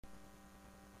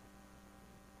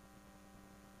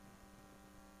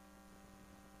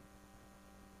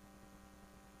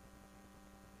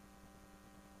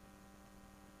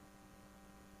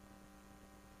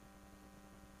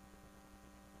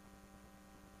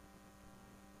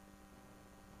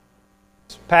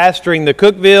Pastoring the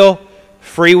Cookeville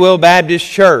Free Will Baptist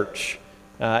Church.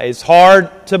 It's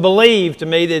hard to believe to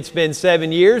me that it's been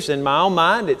 7 years. In my own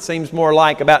mind, it seems more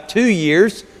like about 2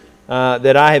 years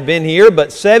that I have been here,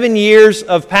 but 7 years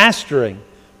of pastoring.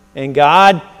 And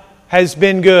God has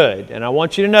been good. And I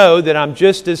want you to know that I'm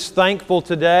just as thankful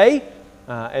today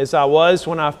as I was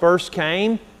when I first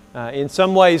came. In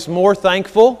some ways more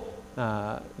thankful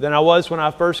than I was when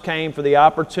I first came for the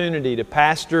opportunity to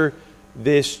pastor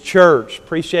this church.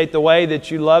 Appreciate the way that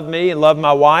you love me and love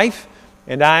my wife.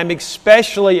 And I am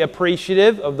especially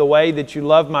appreciative of the way that you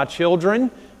love my children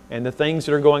and the things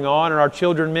that are going on in our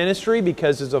children ministry,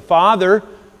 because as a father,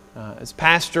 as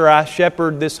pastor, I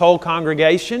shepherd this whole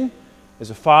congregation. As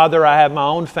a father, I have my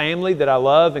own family that I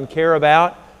love and care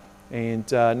about. And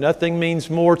nothing means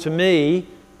more to me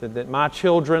than that my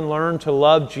children learn to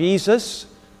love Jesus,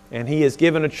 and He has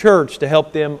given a church to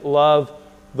help them love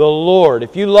the Lord.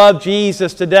 If you love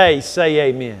Jesus today, say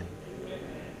amen.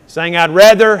 Saying, I'd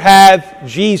rather have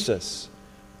Jesus.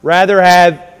 Rather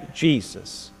have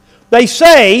Jesus. They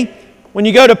say, when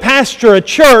you go to pastor a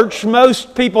church,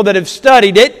 most people that have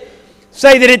studied it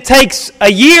say that it takes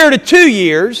a year to 2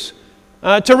 years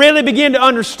to really begin to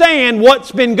understand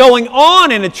what's been going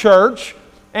on in a church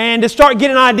and to start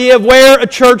getting an idea of where a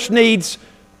church needs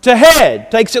to head.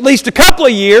 It takes at least a couple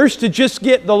of years to just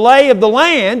get the lay of the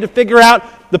land, to figure out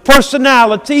the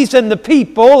personalities and the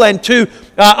people, and to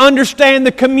understand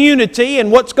the community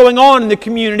and what's going on in the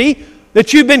community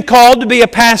that you've been called to be a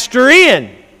pastor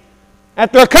in.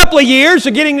 After a couple of years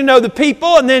of getting to know the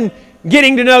people and then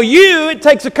getting to know you, it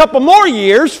takes a couple more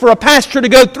years for a pastor to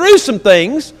go through some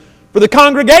things, for the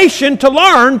congregation to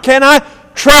learn, can I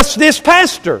trust this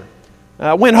pastor?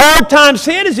 When hard times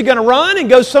hit, is he going to run and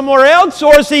go somewhere else,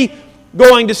 or is he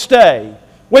going to stay?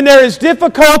 When there is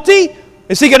difficulty,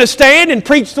 is he going to stand and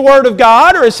preach the Word of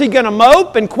God, or is he going to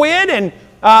mope and quit and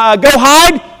go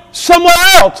hide somewhere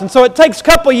else? And so it takes a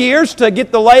couple of years to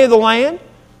get the lay of the land,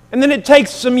 and then it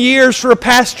takes some years for a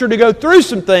pastor to go through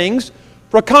some things,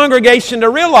 for a congregation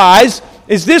to realize,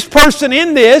 is this person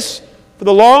in this for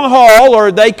the long haul,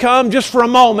 or they come just for a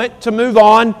moment to move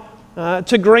on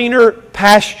to greener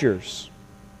pastures?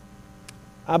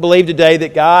 I believe today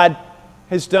that God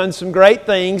has done some great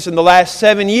things in the last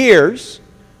 7 years,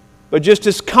 but just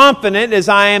as confident as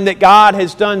I am that God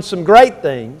has done some great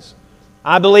things,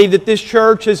 I believe that this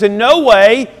church has in no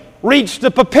way reached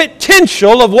the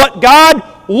potential of what God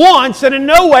wants, and in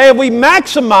no way have we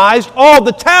maximized all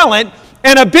the talent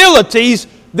and abilities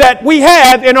that we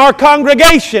have in our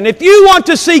congregation. If you want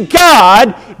to see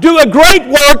God do a great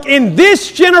work in this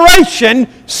generation,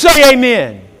 say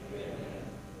amen.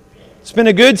 It's been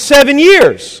a good 7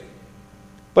 years.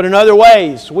 But in other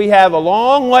ways, we have a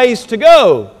long ways to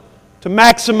go to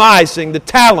maximizing the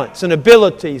talents and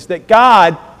abilities that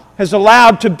God has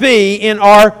allowed to be in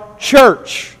our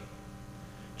church.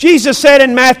 Jesus said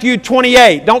in Matthew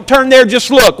 28, don't turn there,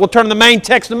 just look. We'll turn to the main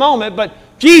text in a moment, but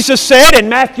Jesus said in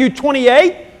Matthew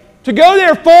 28, to go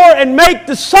therefore and make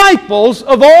disciples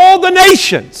of all the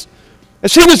nations.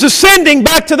 As He was ascending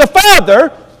back to the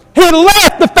Father, He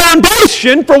left the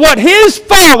foundation for what His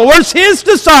followers, His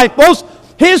disciples,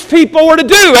 His people were to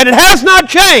do, and it has not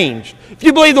changed. If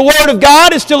you believe the Word of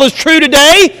God is still as true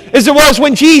today as it was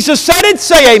when Jesus said it,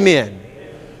 say amen.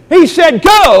 He said,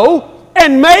 go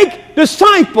and make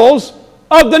disciples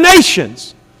of the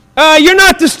nations. You're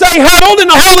not to stay huddled in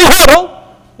the holy huddle.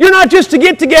 You're not just to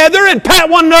get together and pat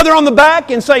one another on the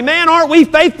back and say, man, aren't we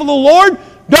faithful to the Lord?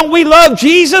 Don't we love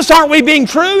Jesus? Aren't we being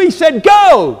true? He said,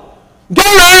 go. Go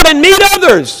out and meet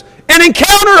others and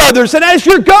encounter others. And as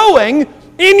you're going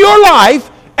in your life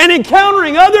and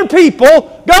encountering other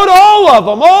people, go to all of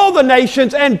them, all the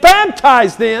nations, and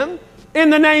baptize them in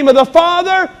the name of the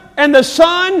Father and the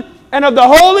Son and of the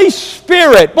Holy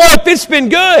Spirit. Boy, if it's been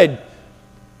good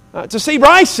to see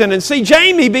Bryson and see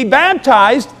Jamie be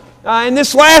baptized in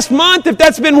this last month, if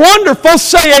that's been wonderful,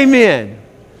 say amen.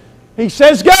 He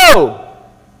says, go.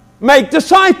 Make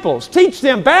disciples. Teach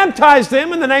them, baptize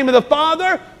them in the name of the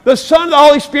Father, the Son, and the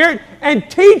Holy Spirit, and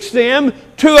teach them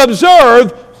to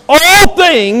observe all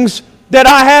things that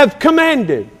I have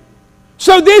commanded.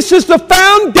 So this is the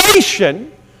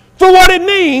foundation for what it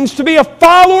means to be a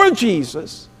follower of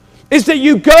Jesus, is that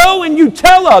you go and you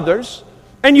tell others,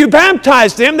 and you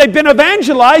baptize them. They've been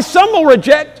evangelized. Some will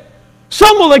reject,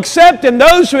 some will accept, and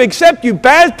those who accept, you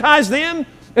baptize them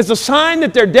as a sign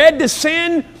that they're dead to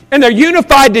sin and they're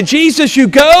unified to Jesus. You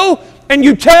go and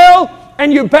you tell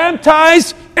and you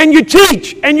baptize and you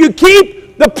teach and you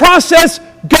keep the process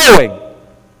going.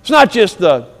 It's not just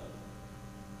the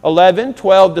 11,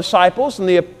 12 disciples and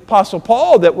the Apostle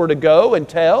Paul that were to go and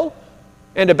tell.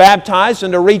 and to baptize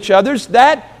and to reach others.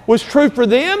 That was true for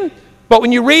them. But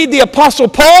when you read the Apostle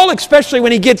Paul, especially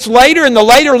when he gets later in the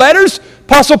later letters,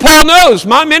 Apostle Paul knows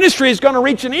my ministry is going to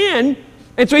reach an end.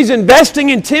 And so he's investing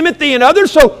in Timothy and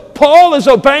others. So Paul is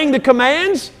obeying the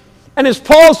commands. And as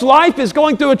Paul's life is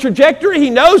going through a trajectory, he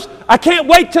knows, I can't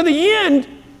wait till the end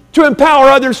to empower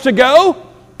others to go.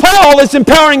 Paul is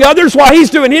empowering others while he's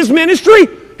doing his ministry.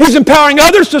 He's empowering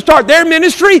others to start their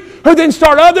ministry, who then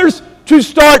start others to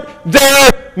start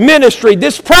their ministry.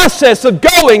 This process of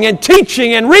going and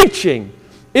teaching and reaching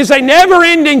is a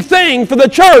never-ending thing for the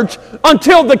church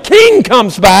until the King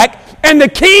comes back and the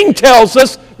King tells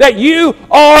us that you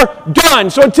are done.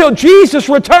 So until Jesus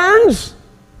returns,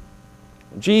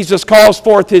 Jesus calls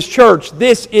forth His church.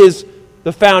 This is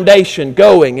the foundation,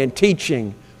 going and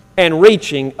teaching and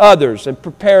reaching others and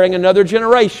preparing another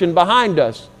generation behind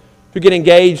us to get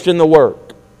engaged in the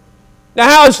work. Now,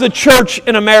 how is the church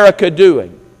in America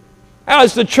doing? How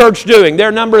is the church doing? There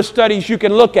are a number of studies you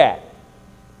can look at.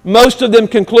 Most of them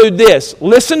conclude this.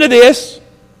 Listen to this.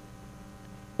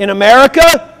 In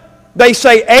America, they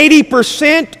say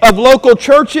 80% of local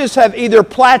churches have either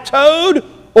plateaued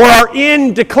or are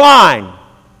in decline.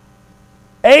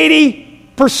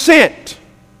 80%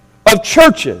 of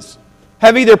churches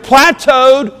have either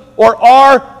plateaued or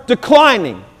are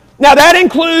declining. Now that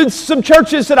includes some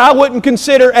churches that I wouldn't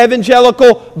consider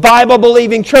evangelical,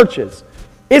 Bible-believing churches.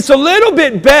 It's a little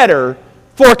bit better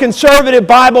for conservative,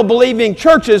 Bible-believing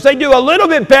churches. They do a little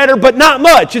bit better, but not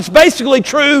much. It's basically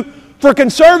true for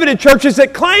conservative churches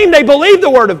that claim they believe the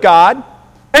Word of God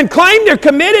and claim they're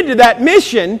committed to that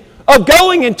mission of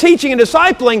going and teaching and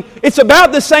discipling. It's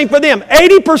about the same for them.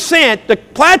 80%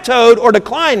 plateaued or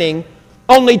declining,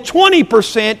 only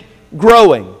 20%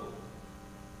 growing.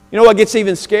 You know what gets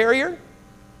even scarier?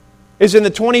 Is in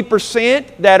the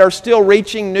 20% that are still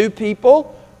reaching new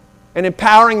people and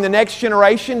empowering the next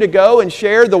generation to go and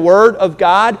share the Word of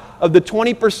God, of the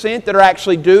 20% that are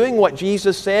actually doing what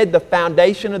Jesus said the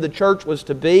foundation of the church was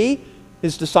to be,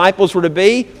 His disciples were to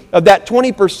be. Of that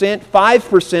 20%,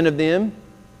 5% of them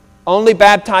only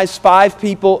baptize 5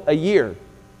 people a year.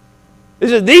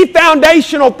 This is the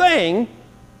foundational thing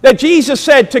that Jesus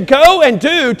said to go and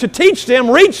do, to teach them,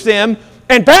 reach them,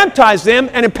 and baptize them,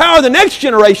 and empower the next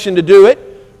generation to do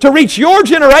it, to reach your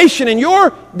generation in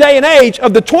your day and age.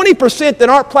 Of the 20% that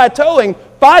aren't plateauing,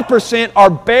 5% are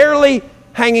barely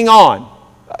hanging on.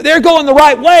 They're going the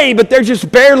right way, but they're just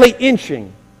barely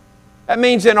inching. That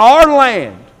means in our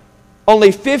land,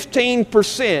 only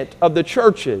 15% of the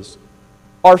churches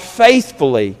are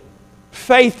faithfully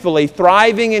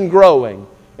thriving and growing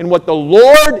in what the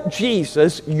Lord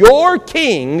Jesus, your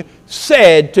King,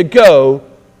 said to go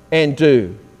and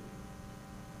do.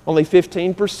 Only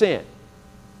 15%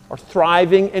 are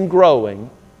thriving and growing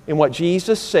in what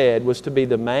Jesus said was to be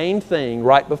the main thing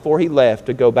right before He left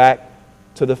to go back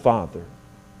to the Father.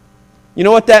 You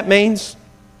know what that means?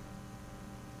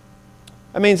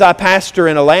 That means I pastor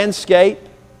in a landscape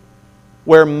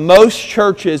where most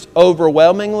churches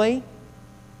overwhelmingly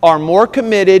are more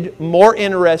committed, more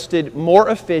interested, more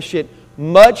efficient,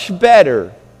 much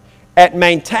better at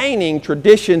maintaining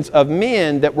traditions of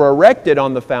men that were erected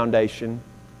on the foundation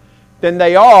than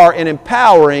they are in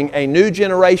empowering a new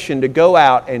generation to go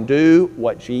out and do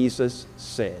what Jesus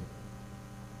said.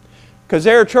 Because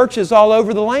there are churches all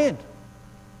over the land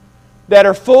that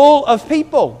are full of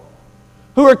people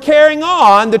who are carrying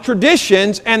on the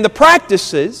traditions and the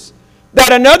practices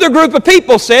that another group of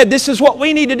people said, this is what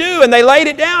we need to do, and they laid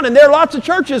it down. And there are lots of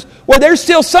churches where there's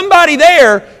still somebody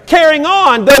there carrying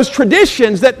on those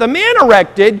traditions that the men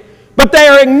erected, but they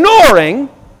are ignoring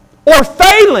or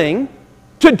failing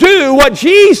to do what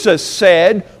Jesus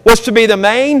said was to be the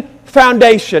main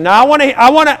foundation. Now I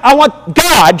want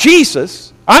God,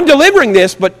 Jesus, I'm delivering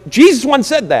this, but Jesus once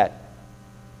said that.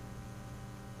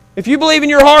 If you believe in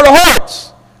your heart of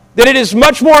hearts that it is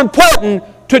much more important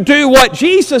to do what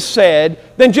Jesus said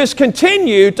than just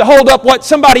continue to hold up what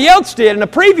somebody else did in a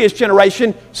previous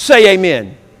generation, say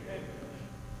amen.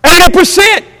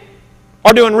 80%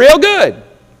 are doing real good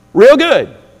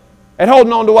at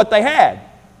holding on to what they had.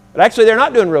 But actually they're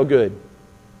not doing real good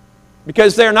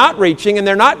because they're not reaching and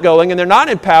they're not going and they're not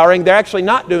empowering. They're actually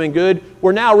not doing good.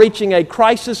 We're now reaching a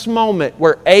crisis moment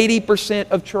where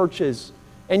 80% of churches,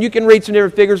 and you can read some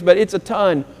different figures, but it's a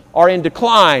ton, are in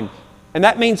decline. And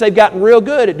that means they've gotten real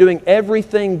good at doing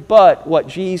everything but what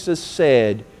Jesus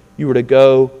said you were to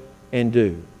go and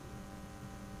do.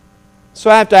 So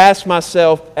I have to ask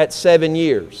myself at 7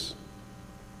 years.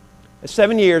 At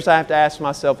 7 years, I have to ask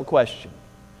myself a question.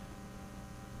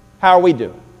 How are we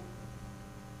doing?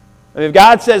 I mean, if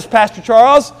God says, Pastor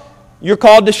Charles, you're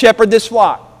called to shepherd this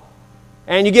flock.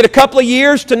 And you get a couple of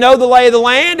years to know the lay of the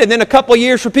land, and then a couple of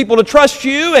years for people to trust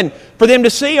you and for them to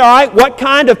see, all right, what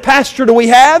kind of pastor do we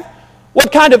have?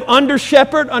 What kind of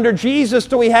under-shepherd under Jesus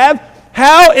do we have?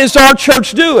 How is our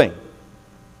church doing?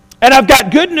 And I've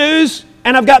got good news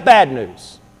and I've got bad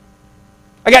news.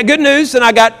 I got good news and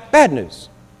I got bad news.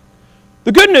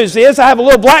 The good news is I have a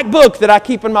little black book that I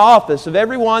keep in my office of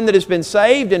everyone that has been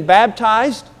saved and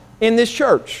baptized in this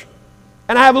church.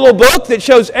 And I have a little book that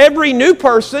shows every new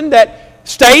person that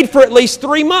stayed for at least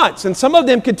 3 months. And some of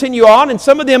them continue on and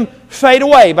some of them fade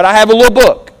away. But I have a little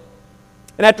book.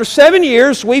 And after 7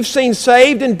 years, we've seen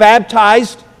saved and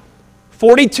baptized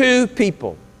 42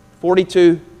 people.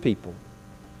 42 people.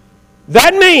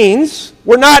 That means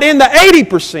we're not in the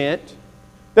 80%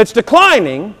 that's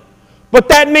declining, but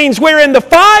that means we're in the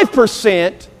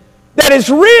 5% that is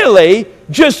really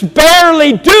just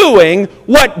barely doing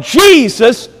what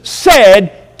Jesus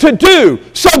said to do.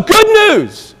 So good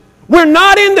news. We're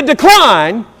not in the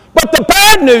decline, but the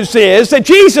bad news is that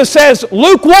Jesus says,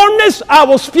 lukewarmness I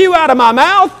will spew out of my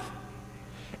mouth.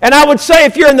 And I would say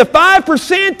if you're in the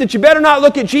 5% that you better not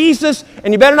look at Jesus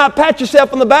and you better not pat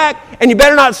yourself on the back and you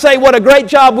better not say what a great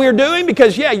job we're doing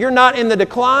because, yeah, you're not in the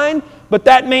decline. But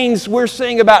that means we're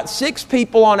seeing about 6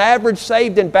 people on average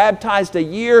saved and baptized a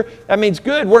year. That means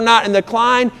good, we're not in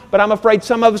decline, but I'm afraid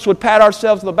some of us would pat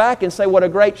ourselves on the back and say, what a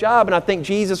great job. And I think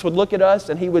Jesus would look at us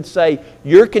and He would say,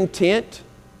 you're content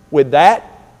with that?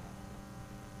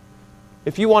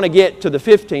 If you want to get to the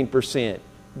 15%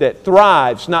 that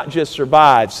thrives, not just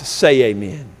survives, say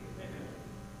amen.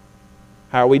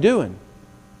 How are we doing?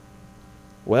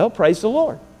 Well, praise the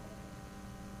Lord.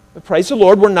 But praise the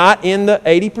Lord, we're not in the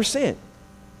 80%.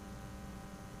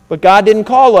 But God didn't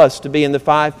call us to be in the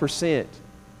 5%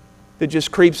 that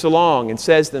just creeps along and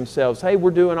says to themselves, hey,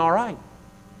 we're doing all right.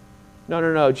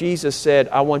 No. Jesus said,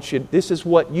 I want you, this is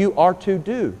what you are to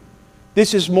do.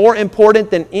 This is more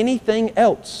important than anything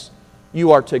else.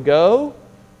 You are to go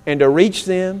and to reach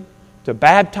them, to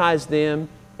baptize them,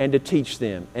 and to teach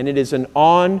them. And it is an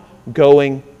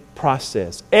ongoing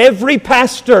process. Every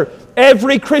pastor,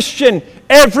 every Christian,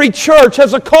 every church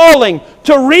has a calling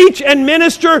to reach and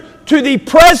minister to the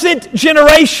present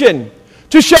generation,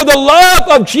 to show the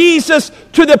love of Jesus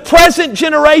to the present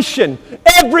generation.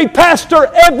 Every pastor,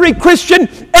 every Christian,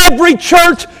 every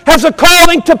church has a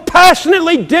calling to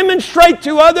passionately demonstrate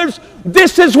to others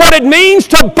this is what it means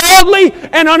to boldly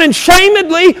and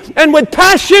unashamedly and with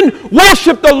passion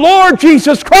worship the Lord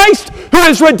Jesus Christ who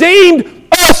has redeemed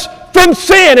us from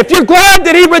sin. If you're glad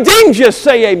that He redeemed you,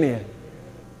 say amen.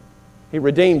 He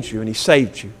redeemed you and He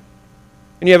saved you.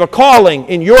 And you have a calling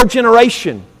in your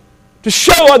generation to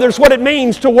show others what it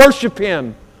means to worship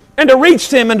Him and to reach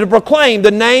them and to proclaim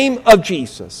the name of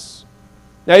Jesus.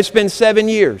 Now it's been 7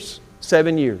 years.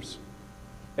 7 years.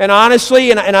 And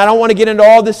honestly, and I don't want to get into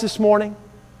all this morning,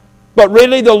 but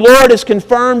really the Lord has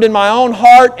confirmed in my own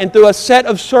heart and through a set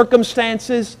of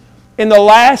circumstances in the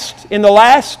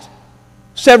last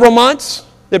several months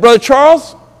that Brother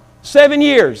Charles, 7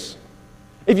 years.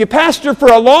 If you pastor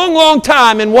for a long, long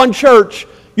time in one church,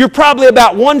 you're probably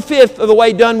about 1/5 of the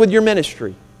way done with your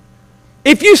ministry.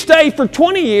 If you stay for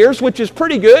 20 years, which is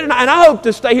pretty good, and I hope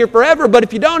to stay here forever, but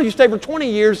if you don't, if you stay for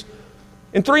 20 years,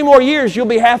 in 3 more years, you'll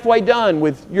be halfway done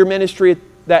with your ministry at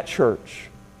that church.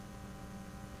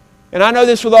 And I know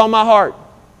this with all my heart,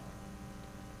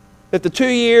 that the 2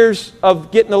 years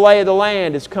of getting the lay of the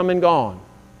land is come and gone.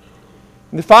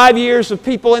 And the 5 years of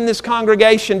people in this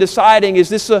congregation deciding, is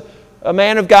this a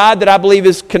man of God that I believe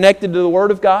is connected to the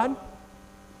Word of God?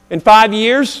 And 5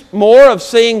 years more of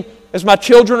seeing, as my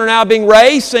children are now being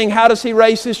raised, seeing how does He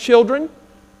raise His children?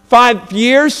 5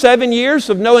 years, 7 years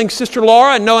of knowing Sister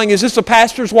Laura and knowing, is this a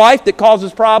pastor's wife that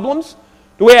causes problems?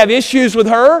 Do we have issues with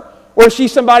her? Or is she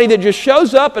somebody that just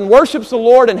shows up and worships the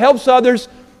Lord and helps others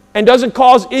and doesn't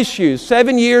cause issues?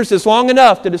 7 years is long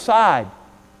enough to decide.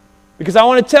 Because I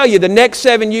want to tell you, the next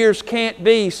 7 years can't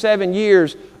be 7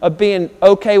 years of being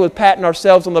okay with patting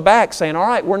ourselves on the back, saying, all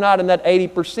right, we're not in that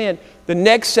 80%. The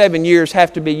next 7 years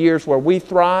have to be years where we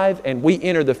thrive and we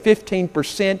enter the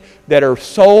 15% that are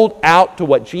sold out to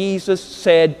what Jesus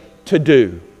said to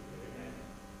do.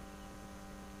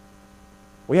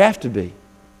 We have to be.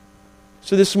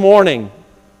 So this morning,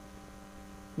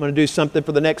 I'm going to do something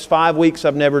for the next 5 weeks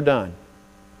I've never done.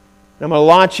 I'm going to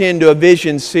launch into a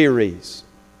vision series.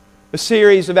 A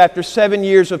series of after 7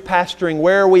 years of pastoring,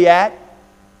 where are we at?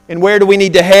 And where do we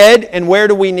need to head? And where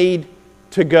do we need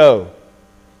to go?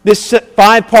 This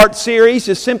 5-part series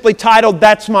is simply titled,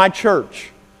 That's My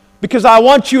Church. Because I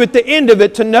want you at the end of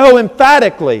it to know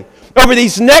emphatically, over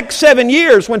these next 7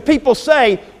 years, when people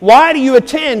say, why do you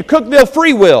attend Cookeville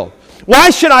Free Will? Why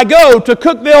should I go to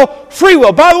Cookeville Free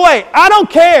Will? By the way, I don't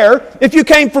care if you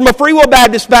came from a Free Will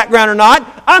Baptist background or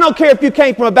not. I don't care if you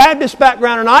came from a Baptist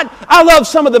background or not. I love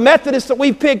some of the Methodists that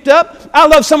we've picked up. I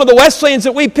love some of the Wesleyans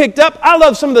that we picked up. I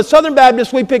love some of the Southern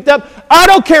Baptists we picked up. I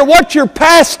don't care what your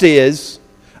past is.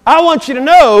 I want you to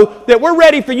know that we're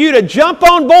ready for you to jump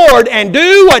on board and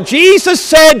do what Jesus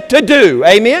said to do.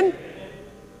 Amen?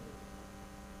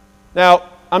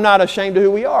 Now, I'm not ashamed of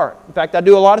who we are. In fact, I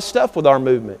do a lot of stuff with our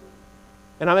movement.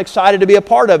 And I'm excited to be a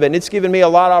part of it, and it's given me a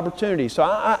lot of opportunities. So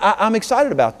I'm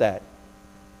excited about that.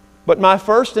 But my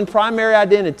first and primary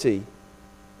identity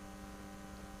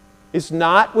is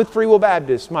not with Free Will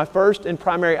Baptist. My first and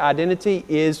primary identity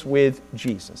is with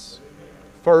Jesus.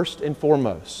 First and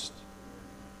foremost.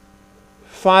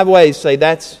 5 ways, say,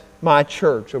 that's my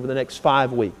church over the next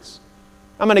 5 weeks.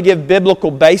 I'm going to give biblical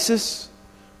basis,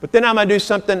 but then I'm going to do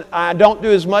something I don't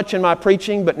do as much in my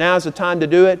preaching, but now is the time to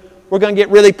do it. We're going to get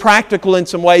really practical in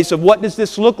some ways of what does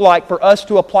this look like for us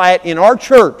to apply it in our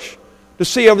church to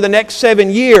see over the next 7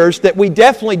 years that we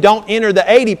definitely don't enter the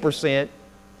 80%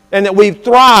 and that we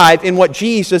thrive in what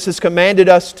Jesus has commanded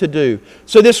us to do.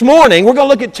 So this morning, we're going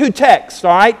to look at 2 texts,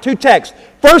 all right? 2 texts.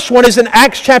 First one is in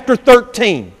Acts chapter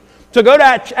 13. So go to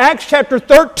Acts chapter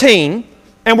 13,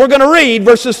 and we're going to read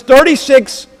verses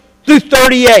 36 through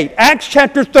 38. Acts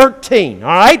chapter 13, all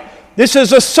right? This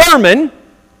is a sermon,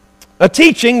 a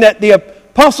teaching that the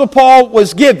Apostle Paul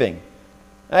was giving.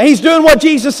 He's doing what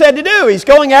Jesus said to do. He's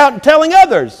going out and telling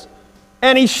others.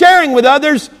 And he's sharing with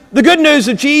others the good news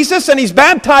of Jesus, and he's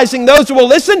baptizing those who will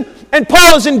listen. And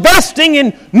Paul is investing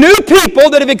in new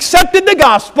people that have accepted the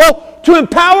gospel to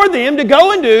empower them to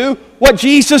go and do what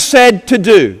Jesus said to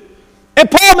do.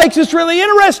 And Paul makes this really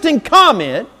interesting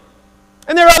comment,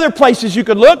 and there are other places you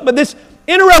could look, but this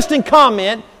interesting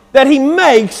comment that he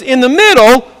makes in the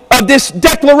middle of this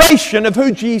declaration of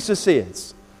who Jesus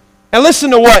is. And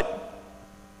listen to what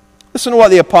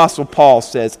the Apostle Paul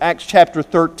says. Acts chapter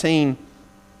 13,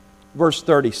 verse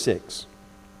 36.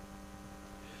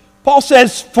 Paul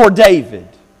says, for David.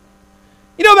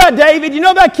 You know about David? You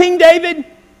know about King David?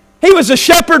 He was a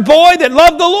shepherd boy that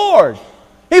loved the Lord.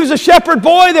 He was a shepherd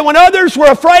boy that when others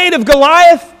were afraid of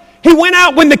Goliath, he went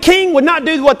out when the king would not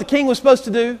do what the king was supposed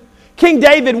to do. King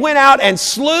David went out and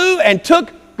slew and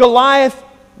took Goliath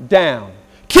down.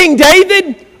 King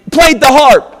David played the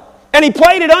harp, and he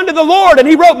played it unto the Lord, and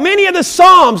he wrote many of the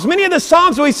psalms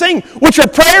that we sing, which are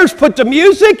prayers put to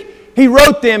music. He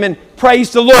wrote them and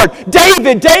praised the Lord.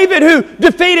 David who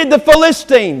defeated the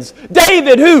Philistines.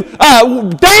 David who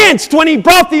danced when he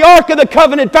brought the Ark of the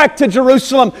Covenant back to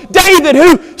Jerusalem. David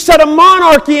who set a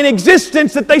monarchy in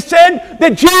existence that they said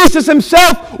that Jesus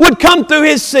himself would come through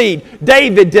his seed.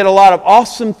 David did a lot of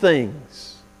awesome things.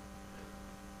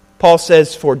 Paul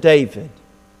says, for David,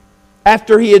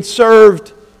 after he had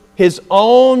served his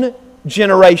own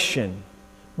generation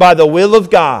by the will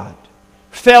of God,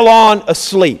 fell on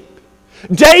asleep.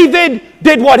 David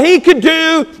did what he could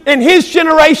do in his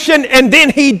generation, and then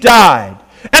he died.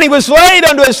 And he was laid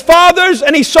unto his fathers,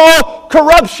 and he saw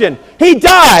corruption. He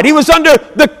died. He was under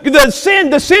the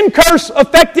sin. The sin curse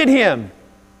affected him.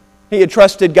 He had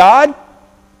trusted God,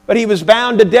 but he was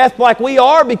bound to death like we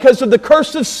are because of the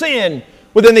curse of sin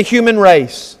within the human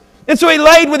race. And so he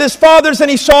laid with his fathers, and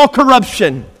he saw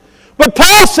corruption. But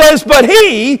Paul says, but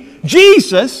he,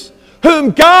 Jesus,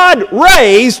 whom God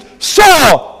raised,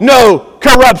 saw no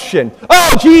corruption.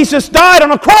 Oh, Jesus died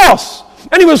on a cross,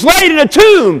 and he was laid in a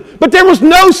tomb, but there was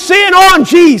no sin on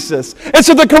Jesus. And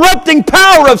so the corrupting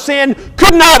power of sin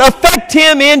could not affect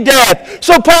him in death.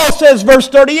 So Paul says, verse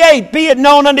 38, be it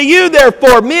known unto you,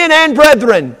 therefore, men and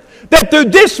brethren, that through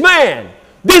this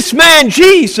man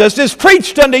Jesus is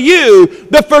preached unto you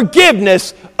the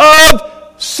forgiveness of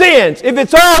sins. If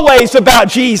it's always about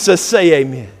Jesus, say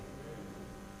amen.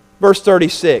 Verse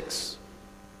 36.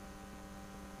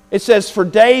 It says, for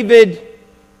David,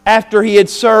 after he had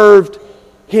served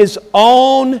his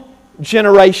own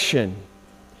generation.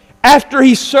 After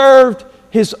he served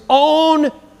his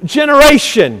own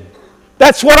generation.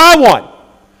 That's what I want.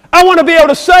 I want to be able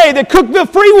to say that Cookeville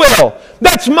Free Will,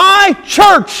 that's my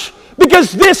church.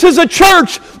 Because this is a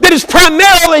church that is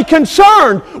primarily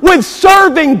concerned with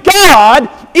serving God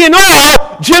in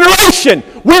our generation.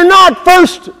 We're not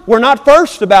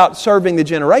first about serving the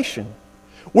generation.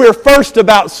 We're first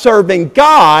about serving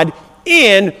God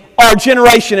in our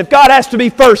generation. If God has to be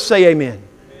first, say amen.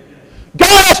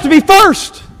 God has to be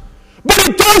first. But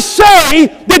it does say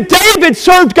that David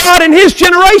served God in his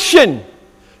generation.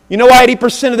 You know why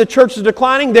 80% of the church is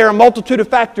declining? There are a multitude of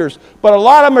factors. But a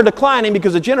lot of them are declining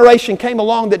because a generation came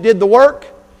along that did the work.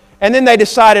 And then they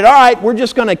decided, all right, we're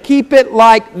just going to keep it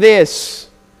like this.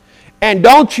 And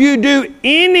don't you do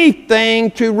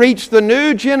anything to reach the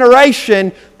new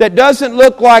generation that doesn't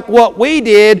look like what we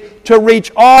did to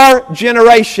reach our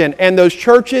generation. And those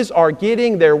churches are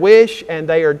getting their wish, and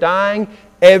they are dying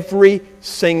every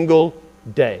single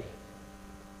day.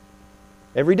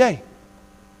 Every day.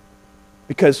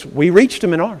 Because we reached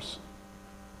them in ours.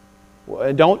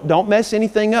 Don't mess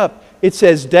anything up. It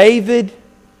says David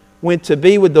went to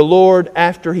be with the Lord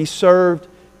after he served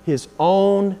his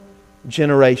own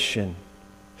generation.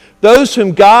 Those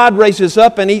whom God raises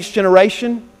up in each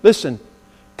generation, listen,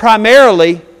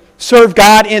 primarily serve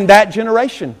God in that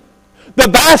generation. The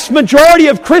vast majority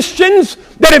of Christians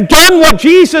that have done what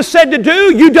Jesus said to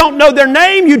do, you don't know their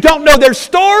name, you don't know their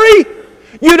story,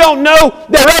 you don't know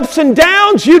their ups and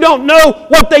downs, you don't know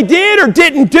what they did or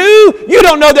didn't do, you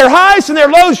don't know their highs and their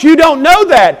lows, you don't know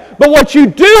that. But what you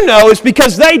do know is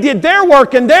because they did their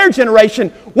work in their generation,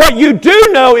 what you do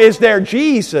know is their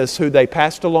Jesus who they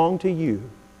passed along to you.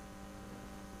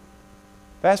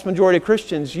 Vast majority of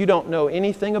Christians, you don't know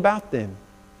anything about them.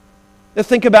 Now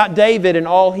think about David and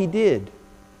all he did.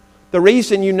 The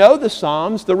reason you know the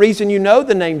Psalms, the reason you know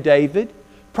the name David,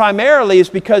 primarily is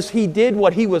because he did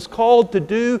what he was called to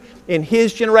do in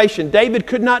his generation. David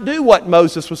could not do what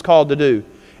Moses was called to do.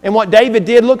 And what David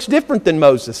did looks different than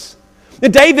Moses.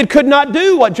 And David could not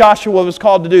do what Joshua was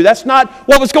called to do. That's not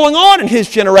what was going on in his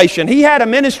generation. He had a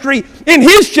ministry in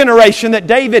his generation that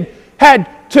David had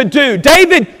to do.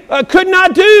 David could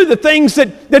not do the things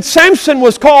that Samson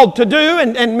was called to do,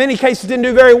 and in many cases didn't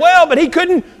do very well, but he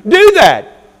couldn't do that.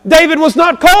 David was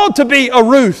not called to be a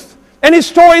Ruth. And his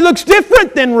story looks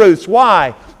different than Ruth's.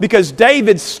 Why? Because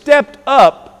David stepped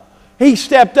up. He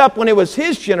stepped up when it was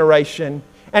his generation,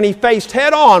 and he faced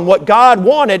head on what God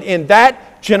wanted in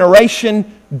that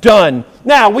generation done.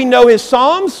 Now, we know his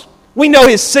Psalms. We know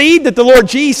his seed that the Lord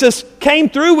Jesus came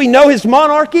through. We know his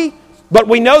monarchy. But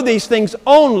we know these things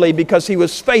only because he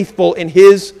was faithful in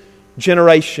his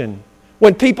generation.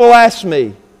 When people ask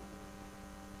me,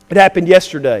 it happened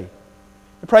yesterday.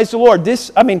 Praise the Lord. This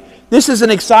is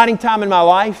an exciting time in my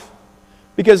life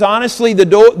because honestly, the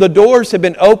doors have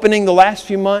been opening the last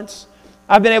few months.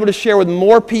 I've been able to share with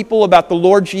more people about the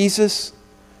Lord Jesus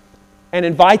and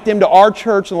invite them to our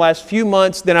church in the last few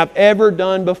months than I've ever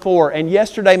done before. And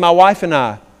yesterday, my wife and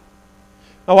I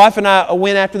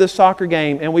went after the soccer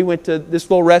game, and we went to this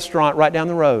little restaurant right down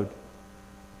the road.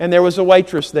 And there was a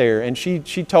waitress there, and she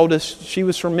told us she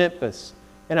was from Memphis.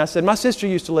 And I said, my sister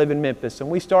used to live in Memphis, and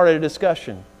we started a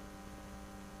discussion.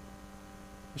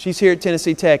 She's here at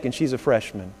Tennessee Tech, and she's a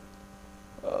freshman.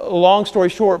 Long story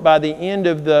short, by the end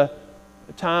of the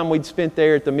time we'd spent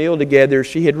there at the meal together,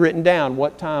 she had written down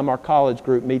what time our college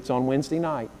group meets on Wednesday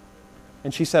night.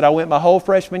 And she said, I went my whole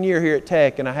freshman year here at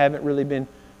Tech, and I haven't really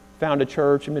found a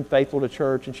church and been faithful to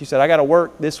church. And she said, I got to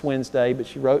work this Wednesday, but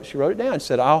she wrote it down. She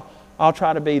said, I'll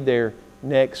try to be there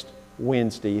next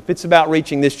Wednesday. If it's about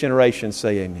reaching this generation,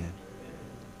 say amen.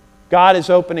 God is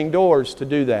opening doors to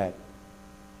do that.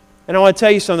 And I want to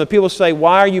tell you something. People say,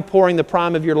 why are you pouring the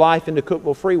prime of your life into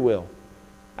Cookeville Free Will?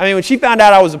 I mean, when she found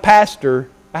out I was a pastor,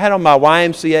 I had on my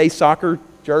YMCA soccer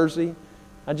jersey.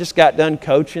 I just got done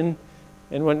coaching.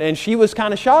 And she was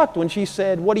kind of shocked when she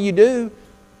said, what do you do?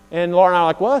 And Laura and I were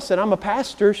like, well, I said, I'm a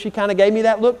pastor. She kind of gave me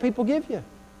that look people give you.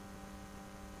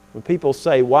 When people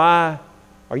say, why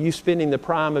are you spending the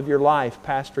prime of your life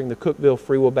pastoring the Cookeville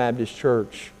Free Will Baptist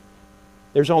Church?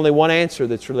 There's only one answer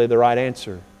that's really the right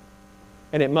answer.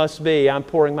 And it must be, I'm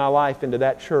pouring my life into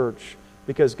that church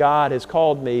because God has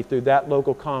called me through that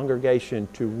local congregation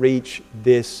to reach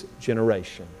this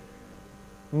generation.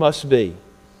 Must be.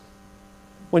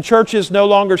 When churches no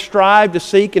longer strive to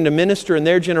seek and to minister in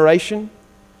their generation,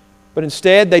 but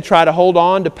instead they try to hold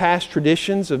on to past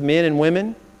traditions of men and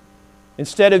women,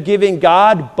 instead of giving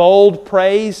God bold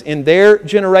praise in their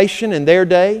generation, in their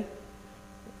day,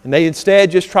 and they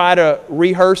instead just try to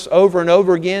rehearse over and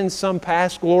over again some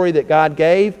past glory that God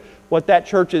gave, what that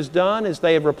church has done is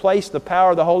they have replaced the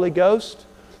power of the Holy Ghost,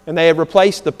 and they have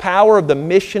replaced the power of the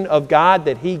mission of God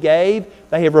that He gave.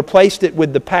 They have replaced it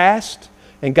with the past.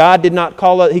 And God did not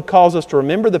call us, He calls us to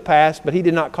remember the past, but He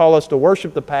did not call us to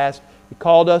worship the past. He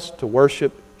called us to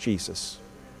worship Jesus.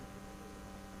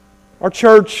 Our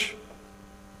church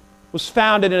was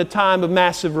founded in a time of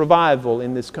massive revival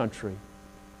in this country.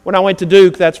 When I went to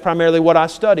Duke, that's primarily what I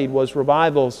studied, was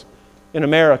revivals in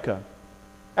America.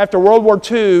 After World War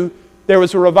II, there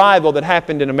was a revival that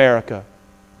happened in America.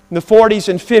 In the 40s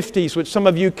and 50s, which some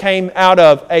of you came out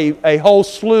of, a whole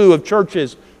slew of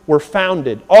churches were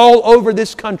founded. All over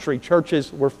this country,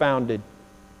 churches were founded.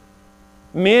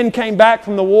 Men came back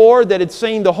from the war that had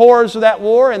seen the horrors of that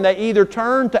war, and they either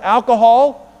turned to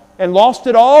alcohol and lost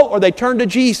it all, or they turned to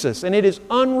Jesus. And it is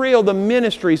unreal, the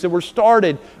ministries that were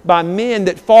started by men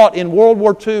that fought in World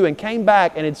War II and came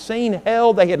back and had seen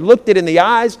hell. They had looked it in the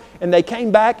eyes, and they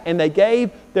came back and they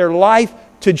gave their life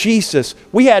to Jesus.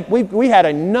 We had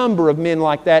a number of men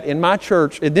like that in my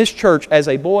church, in this church as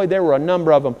a boy. There were a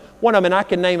number of them. One of them, and I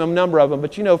can name a number of them,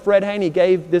 but you know, Fred Haney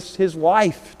gave his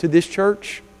life to this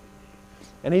church.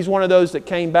 And he's one of those that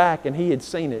came back and he had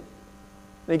seen it.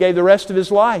 And he gave the rest of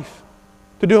his life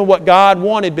to doing what God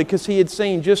wanted because he had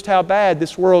seen just how bad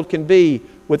this world can be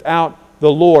without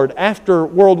the Lord. After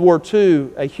World War II,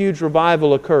 a huge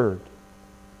revival occurred.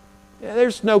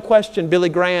 There's no question Billy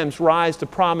Graham's rise to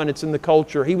prominence in the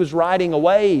culture. He was riding a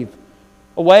wave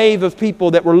of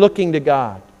people that were looking to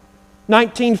God.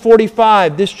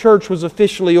 1945, this church was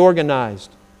officially organized.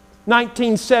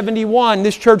 1971,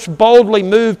 this church boldly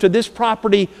moved to this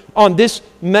property on this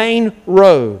main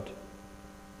road.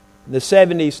 In the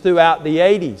 70s throughout the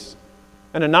 80s,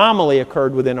 an anomaly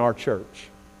occurred within our church.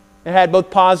 It had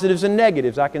both positives and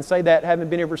negatives. I can say that, having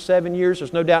been here for 7 years,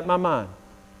 there's no doubt in my mind.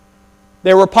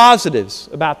 There were positives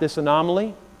about this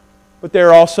anomaly, but there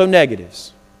are also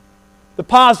negatives. The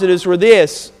positives were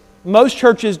this: most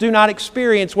churches do not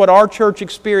experience what our church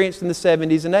experienced in the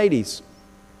 70s and 80s.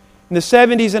 In the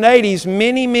 70s and 80s,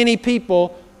 many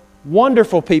people,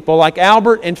 wonderful people like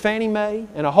Albert and Fannie Mae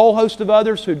and a whole host of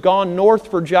others who'd gone north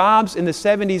for jobs in the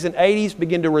 70s and 80s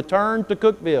began to return to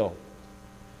Cookeville.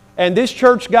 And this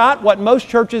church got what most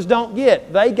churches don't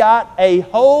get. They got a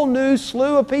whole new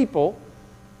slew of people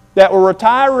that were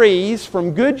retirees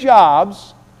from good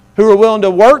jobs who were willing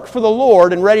to work for the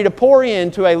Lord and ready to pour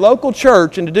into a local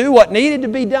church and to do what needed to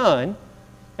be done.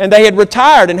 And they had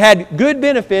retired and had good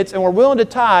benefits and were willing to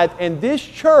tithe. And this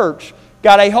church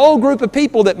got a whole group of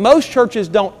people that most churches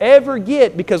don't ever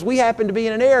get because we happen to be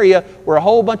in an area where a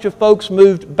whole bunch of folks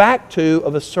moved back to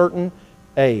of a certain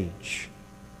age.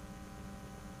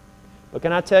 But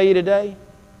can I tell you today,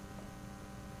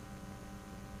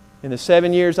 in the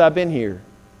 7 years I've been here,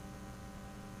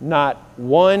 not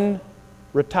one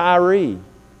retiree.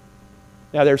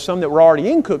 Now, there's some that were already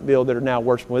in Cookeville that are now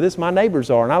worshiping with us. My neighbors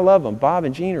are, and I love them. Bob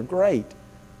and Jean are great.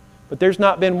 But there's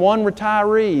not been one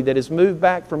retiree that has moved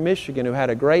back from Michigan who had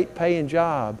a great paying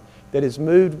job that has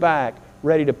moved back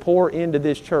ready to pour into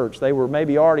this church. They were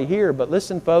maybe already here, but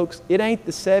listen, folks, it ain't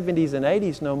the 70s and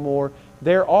 80s no more.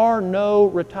 There are no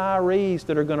retirees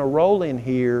that are going to roll in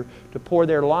here to pour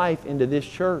their life into this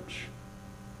church.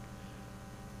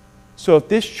 So if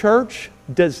this church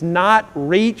does not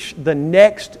reach the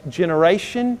next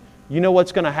generation, you know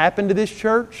what's going to happen to this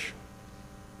church?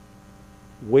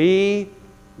 We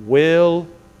will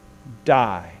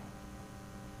die.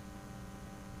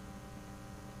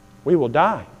 We will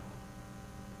die.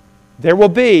 There will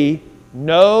be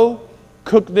no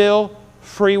Cookeville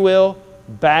Free Will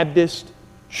Baptist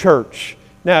Church.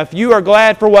 Now, if you are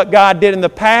glad for what God did in the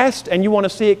past and you want to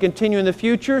see it continue in the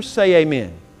future, say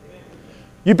amen.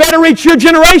 You better reach your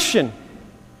generation.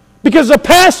 Because a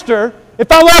pastor,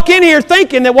 if I walk in here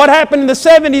thinking that what happened in the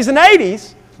 70s and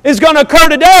 80s is going to occur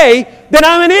today, then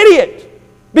I'm an idiot.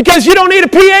 Because you don't need a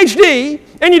PhD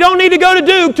and you don't need to go to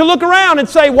Duke to look around and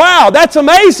say, wow, that's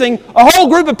amazing. A whole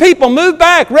group of people moved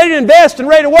back, ready to invest and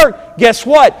ready to work. Guess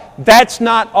what? That's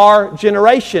not our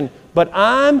generation. But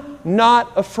I'm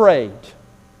not afraid.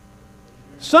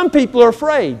 Some people are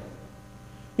afraid.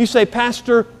 You say,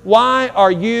 Pastor, why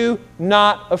are you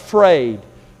not afraid?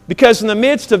 Because in the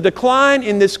midst of decline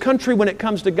in this country when it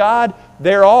comes to God,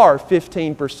 there are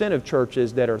 15% of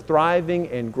churches that are thriving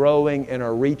and growing and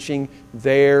are reaching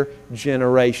their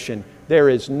generation. There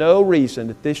is no reason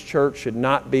that this church should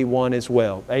not be one as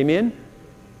well. Amen?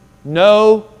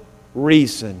 No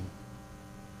reason.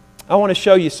 I want to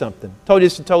show you something. I told you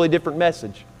it's a totally different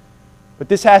message. But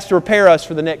this has to prepare us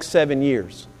for the next 7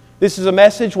 years. This is a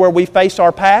message where we face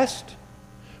our past,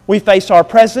 we face our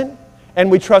present, and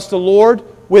we trust the Lord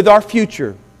with our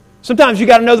future. Sometimes you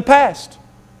got to know the past,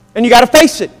 and you got to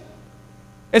face it.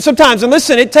 And sometimes, and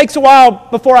listen, it takes a while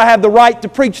before I have the right to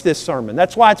preach this sermon.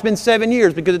 That's why it's been 7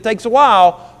 years, because it takes a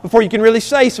while before you can really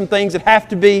say some things that have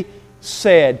to be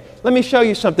said. Let me show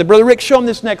you something. Brother Rick, show them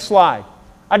this next slide.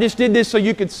 I just did this so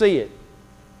you could see it.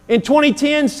 In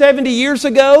 2010, 70 years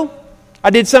ago,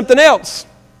 I did something else.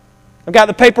 I've got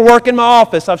the paperwork in my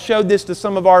office. I've showed this to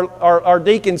some of our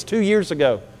deacons 2 years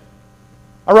ago.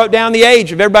 I wrote down the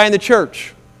age of everybody in the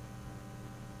church.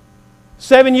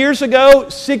 7 years ago,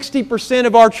 60%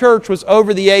 of our church was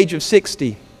over the age of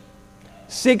 60.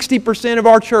 60% of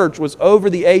our church was over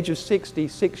the age of 60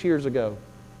 6 years ago.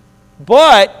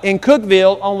 But in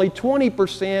Cookeville, only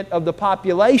 20% of the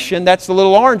population, that's the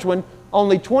little orange one,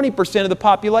 only 20% of the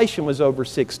population was over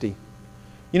 60.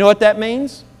 You know what that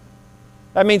means?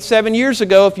 That means 7 years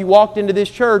ago, if you walked into this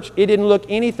church, it didn't look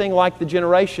anything like the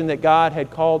generation that God had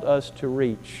called us to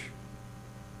reach.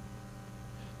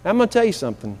 Now, I'm going to tell you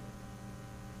something.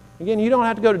 Again, you don't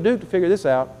have to go to Duke to figure this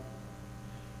out.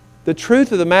 The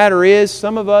truth of the matter is,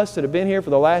 some of us that have been here for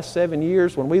the last 7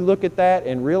 years, when we look at that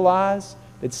and realize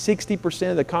that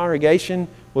 60% of the congregation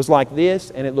was like this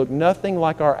and it looked nothing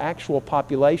like our actual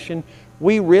population,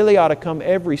 we really ought to come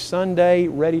every Sunday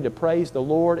ready to praise the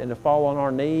Lord and to fall on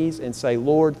our knees and say,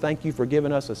 Lord, thank you for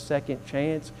giving us a second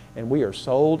chance, and we are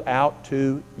sold out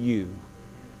to you.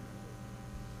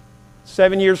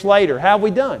 7 years later, how have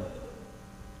we done?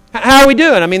 How are we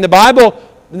doing? I mean, the Bible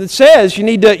says you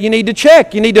need to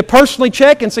check. You need to personally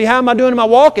check and see, how am I doing in my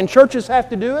walk? And churches have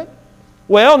to do it.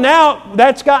 Well, now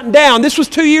that's gotten down. This was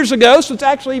 2 years ago, so it's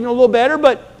actually even a little better,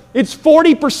 but it's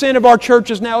 40% of our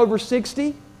churches now over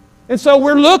 60. And so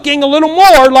we're looking a little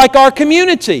more like our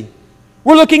community.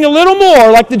 We're looking a little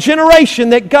more like the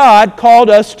generation that God called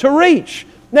us to reach.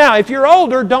 Now, if you're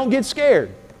older, don't get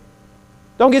scared.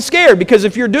 Don't get scared, because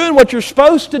if you're doing what you're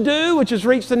supposed to do, which is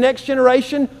reach the next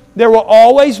generation, there will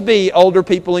always be older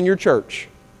people in your church.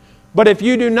 But if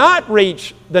you do not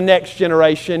reach the next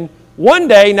generation, one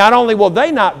day not only will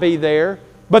they not be there,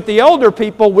 but the older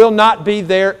people will not be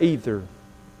there either.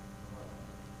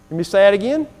 Let me say that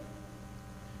again.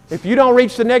 If you don't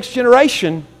reach the next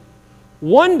generation,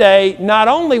 one day not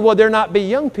only will there not be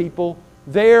young people,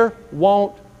 there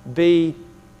won't be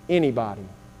anybody.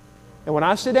 And when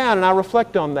I sit down and I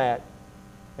reflect on that,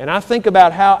 and I think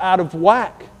about how out of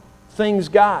whack things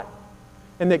got,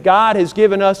 and that God has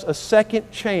given us a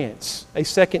second chance,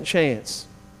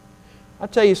 I'll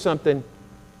tell you something,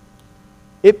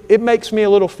 it makes me a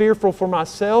little fearful for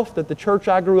myself that the church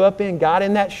I grew up in got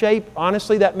in that shape.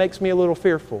 Honestly, that makes me a little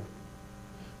fearful.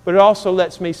 But it also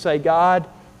lets me say, God,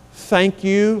 thank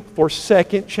you for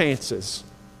second chances.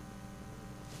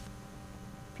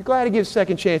 If you're glad to give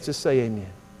second chances, say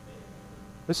amen.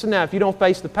 Listen now, if you don't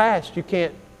face the past, you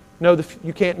can't know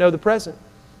the present.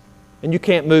 And you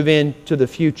can't move into the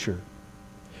future.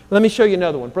 Let me show you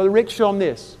another one. Brother Rick, show them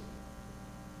this.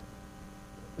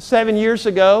 7 years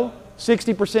ago,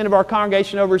 60% of our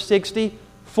congregation over 60,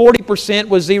 40%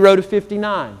 was 0 to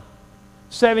 59.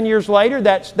 7 years later,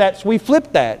 we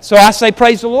flipped that. So I say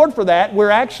praise the Lord for that. We're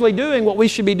actually doing what we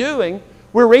should be doing.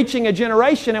 We're reaching a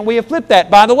generation, and we have flipped that.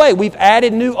 By the way, we've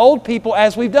added new old people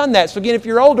as we've done that. So again, if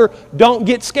you're older, don't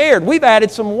get scared. We've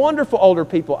added some wonderful older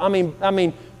people. I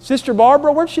mean, Sister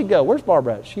Barbara, where'd she go? Where's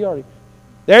Barbara at?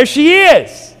 There she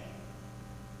is.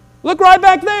 Look right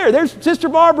back there. There's Sister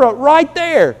Barbara right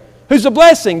there, who's a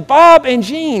blessing. Bob and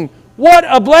Jean, what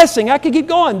a blessing. I could keep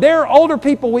going. They're older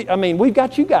people. We've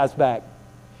got you guys back.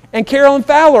 And Carol and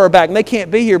Fowler are back, and they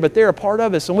can't be here, but they're a part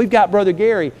of us. And we've got Brother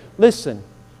Gary. Listen,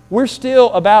 we're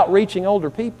still about reaching older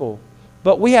people,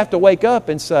 but we have to wake up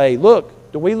and say, look,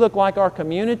 do we look like our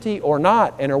community or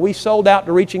not? And are we sold out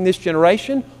to reaching this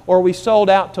generation, or are we sold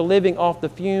out to living off the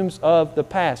fumes of the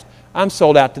past? I'm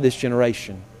sold out to this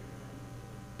generation,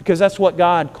 because that's what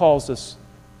God calls us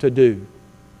to do.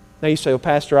 Now you say, well,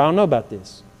 Pastor, I don't know about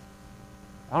this.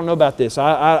 I don't know about this.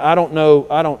 I don't know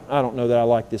that I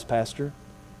like this, Pastor.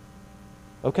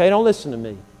 Okay, don't listen to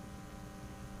me.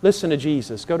 Listen to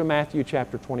Jesus. Go to Matthew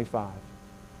chapter 25.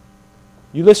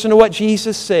 You listen to what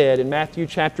Jesus said in Matthew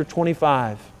chapter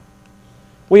 25.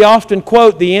 We often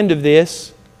quote the end of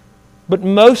this, but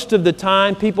most of the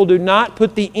time people do not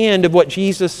put the end of what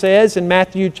Jesus says in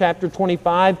Matthew chapter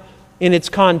 25 in its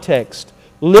context.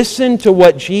 Listen to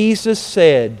what Jesus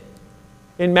said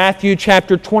in Matthew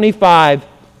chapter 25,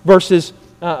 verses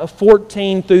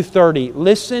 14 through 30.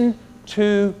 Listen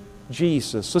to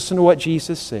Jesus. Listen to what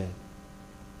Jesus said.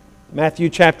 Matthew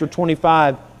chapter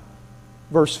 25,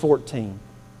 verse 14.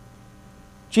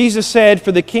 Jesus said,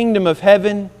 "For the kingdom of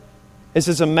heaven is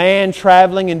as a man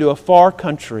traveling into a far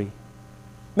country."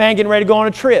 Man getting ready to go on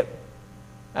a trip.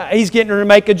 He's getting ready to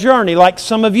make a journey like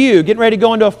some of you, getting ready to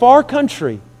go into a far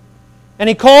country. And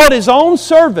he called his own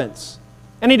servants,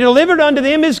 and he delivered unto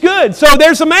them his goods. So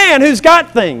there's a man who's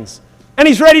got things, and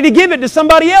he's ready to give it to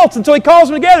somebody else. And so he calls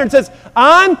them together and says,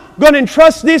 I'm going to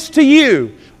entrust this to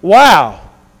you. Wow.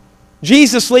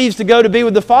 Jesus leaves to go to be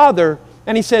with the Father,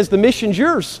 and he says, the mission's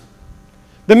yours.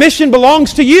 The mission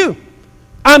belongs to you.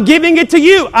 I'm giving it to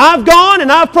you. I've gone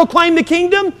and I've proclaimed the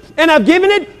kingdom, and I've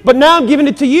given it, but now I'm giving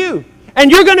it to you.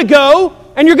 And you're going to go,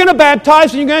 and you're going to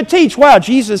baptize, and you're going to teach. Wow,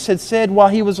 Jesus had said while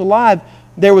he was alive,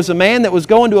 there was a man that was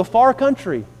going to a far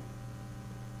country.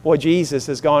 Boy, Jesus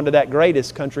has gone to that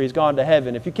greatest country. He's gone to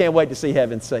heaven. If you can't wait to see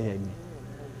heaven, say amen.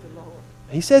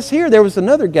 He says here, there was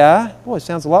another guy, boy, it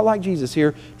sounds a lot like Jesus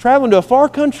here, traveling to a far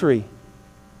country.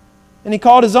 And he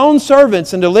called his own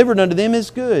servants and delivered unto them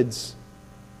his goods.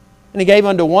 And he gave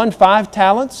unto one 5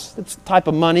 talents. That's the type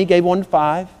of money. He gave one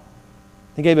 5.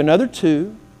 He gave another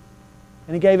 2.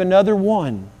 And he gave another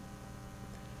 1.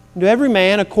 And to every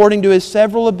man according to his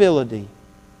several ability.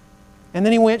 And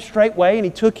then he went straightway and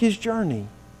he took his journey.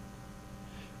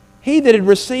 He that had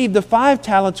received the 5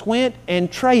 talents went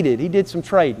and traded. He did some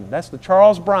trading. That's the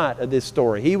Charles Bryant of this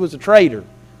story. He was a trader.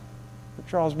 But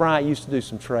Charles Bryant used to do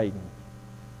some trading.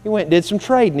 He went and did some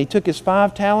trading. He took his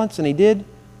 5 talents and he did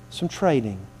some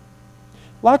trading.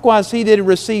 Likewise, he that had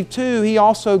received 2, he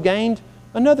also gained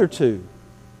another 2.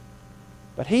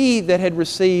 But he that had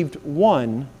received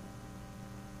 1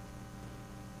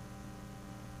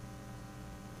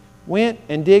 went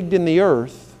and digged in the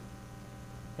earth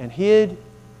and hid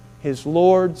his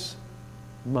Lord's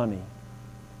money.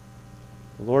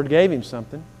 The Lord gave him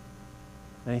something,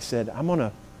 and he said, I'm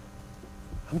going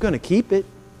to keep it.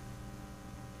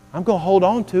 I'm going to hold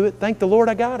on to it. Thank the Lord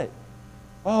I got it.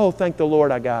 Oh, thank the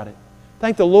Lord I got it.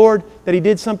 Thank the Lord that He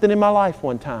did something in my life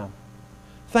one time.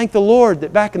 Thank the Lord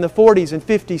that back in the 40s and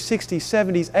 50s, 60s,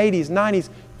 70s, 80s, 90s,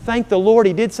 thank the Lord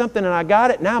He did something and I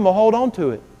got it. Now I'm going to hold on to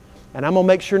it. And I'm going to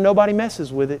make sure nobody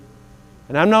messes with it.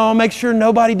 And I'm going to make sure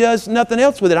nobody does nothing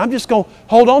else with it. I'm just going to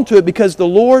hold on to it because the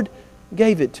Lord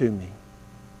gave it to me.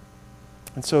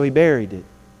 And so he buried it.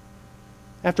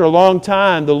 After a long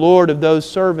time, the Lord of those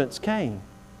servants came.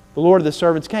 The Lord of the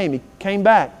servants came. He came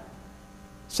back.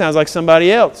 Sounds like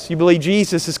somebody else. You believe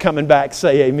Jesus is coming back?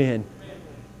 Say amen.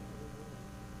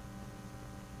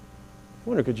 I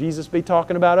wonder, could Jesus be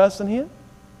talking about us and Him?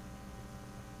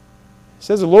 He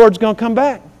says the Lord's going to come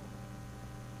back.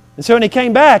 And so when He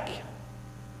came back,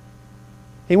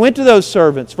 He went to those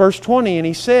servants, verse 20, and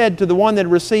He said to the one that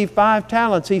had received 5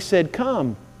 talents, He said,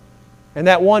 come. And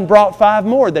that one brought 5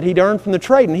 more that he'd earned from the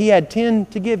trade, and he had 10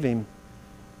 to give him.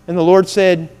 And the Lord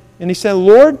said, and he said,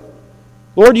 Lord,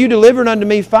 you delivered unto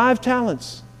me 5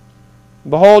 talents.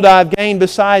 Behold, I have gained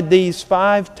beside these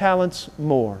 5 talents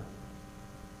more.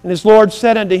 And his Lord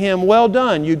said unto him, well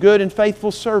done, you good and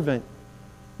faithful servant.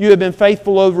 You have been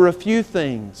faithful over a few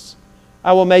things.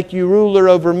 I will make you ruler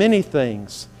over many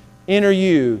things. Enter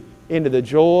you into the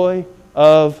joy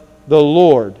of the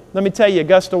Lord. Let me tell you,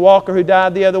 Augusta Walker, who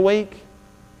died the other week,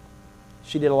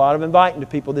 she did a lot of inviting to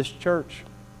people to this church.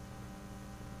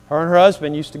 Her and her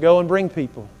husband used to go and bring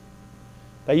people.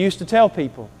 They used to tell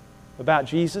people about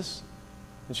Jesus.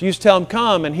 And she used to tell them,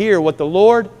 come and hear what the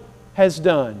Lord has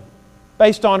done.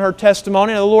 Based on her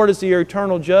testimony, now the Lord is the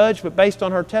eternal judge, but based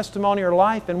on her testimony, her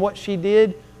life, and what she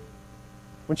did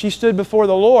when she stood before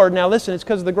the Lord. Now listen, it's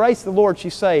because of the grace of the Lord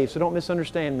she's saved, so don't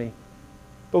misunderstand me.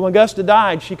 But when Augusta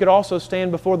died, she could also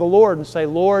stand before the Lord and say,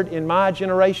 Lord, in my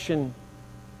generation,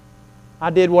 I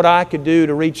did what I could do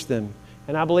to reach them.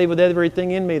 And I believe with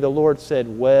everything in me, the Lord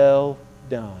said, well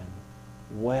done.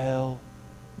 Well,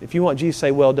 if you want Jesus to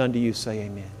say well done to you, say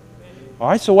amen. All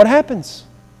right, so what happens?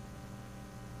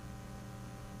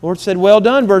 The Lord said, well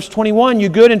done, verse 21, you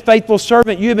good and faithful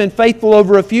servant, you have been faithful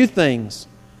over a few things.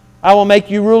 I will make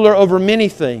you ruler over many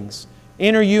things.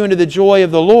 Enter you into the joy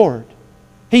of the Lord.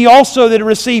 He also that had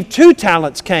received 2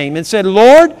 talents came and said,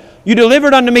 Lord, you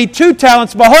delivered unto me 2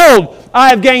 talents. Behold, I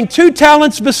have gained 2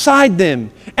 talents beside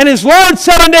them. And his Lord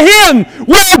said unto him,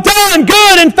 well done,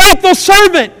 good and faithful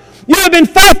servant. You have been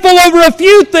faithful over a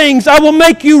few things. I will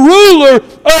make you ruler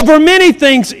over many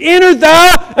things. Enter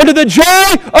thou into the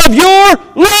joy of your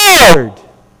Lord.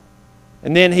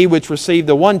 And then he which received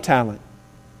the 1 talent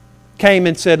came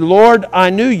and said, Lord, I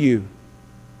knew you.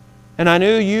 And I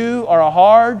knew you are a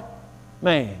hard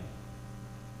man.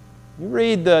 You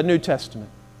read the New Testament.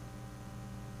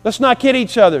 Let's not kid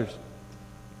each other.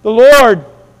 The Lord,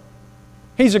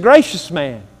 He's a gracious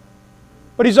man.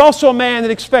 But He's also a man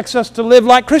that expects us to live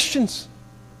like Christians.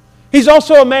 He's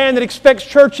also a man that expects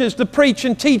churches to preach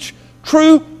and teach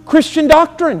true Christian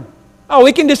doctrine. Oh,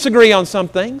 we can disagree on some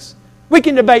things. We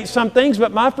can debate some things,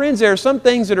 but my friends, there are some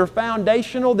things that are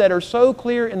foundational, that are so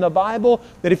clear in the Bible,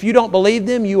 that if you don't believe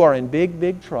them, you are in big,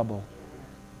 big trouble.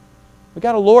 We've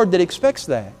got a Lord that expects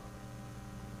that.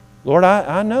 Lord,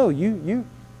 I know you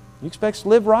expect us to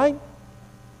live right.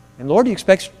 And Lord, you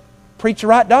expect us to preach the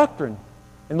right doctrine.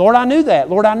 And Lord, I knew that.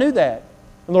 Lord, I knew that.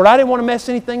 And Lord, I didn't want to mess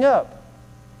anything up.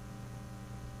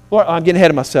 Lord, I'm getting ahead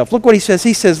of myself. Look what He says.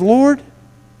 He says, Lord,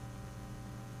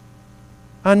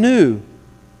 I knew.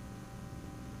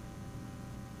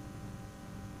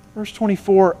 Verse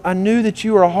 24, I knew that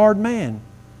you are a hard man.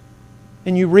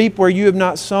 And you reap where you have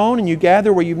not sown, and you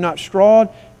gather where you have not strawed.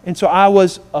 And so I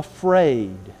was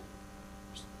afraid.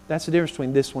 That's the difference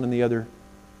between this one and the other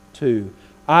 2.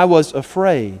 I was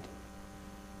afraid.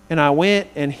 And I went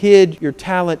and hid your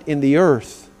talent in the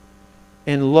earth.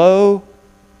 And lo,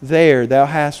 there thou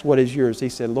hast what is yours. He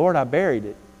said, Lord, I buried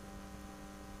it.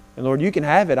 And Lord, you can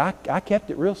have it. I kept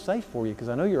it real safe for you because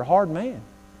I know you're a hard man.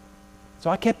 So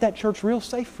I kept that church real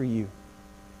safe for you.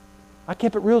 I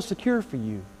kept it real secure for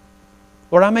you.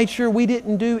 Lord, I made sure we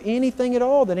didn't do anything at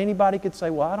all that anybody could say,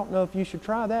 well, I don't know if you should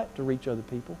try that to reach other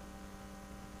people.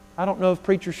 I don't know if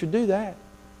preachers should do that.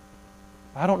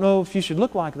 I don't know if you should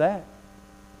look like that.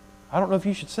 I don't know if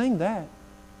you should sing that.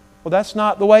 Well, that's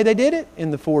not the way they did it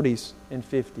in the 40s and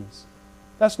 50s.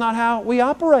 That's not how we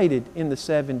operated in the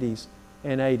 70s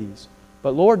and 80s.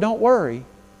 But Lord, don't worry.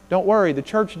 Don't worry. The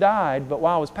church died, but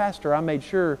while I was pastor, I made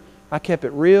sure I kept it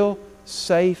real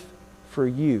safe for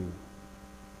you.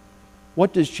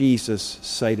 What does Jesus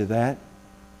say to that?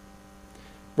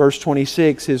 Verse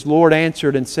 26, His Lord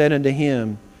answered and said unto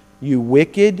him, You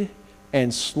wicked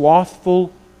and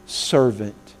slothful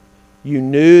servant, you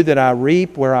knew that I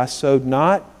reap where I sowed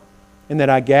not, and that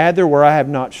I gather where I have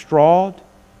not strawed.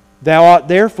 Thou ought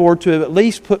therefore to have at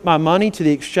least put my money to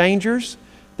the exchangers,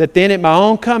 that then at my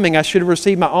own coming I should have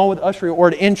received my own with usury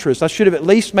or interest. I should have at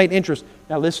least made interest.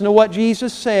 Now listen to what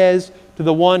Jesus says to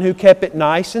the one who kept it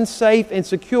nice and safe and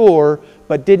secure,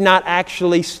 but did not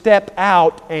actually step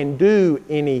out and do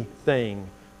anything.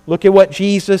 Look at what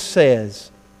Jesus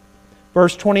says.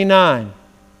 Verse 29.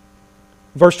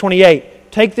 Verse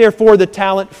 28. Take therefore the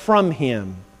talent from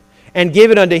him, and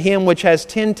give it unto him which has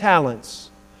 10 talents.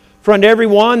 For unto every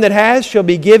one that has shall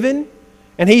be given,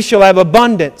 and he shall have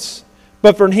abundance.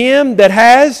 But from him that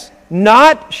has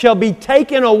not shall be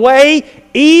taken away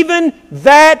even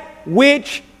that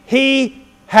which he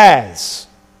has.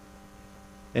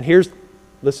 And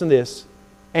listen to this.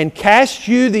 And cast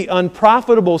you the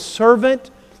unprofitable servant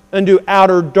into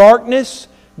outer darkness.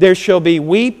 There shall be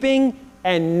weeping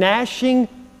and gnashing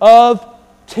of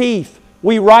teeth.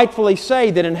 We rightfully say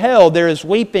that in hell there is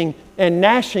weeping and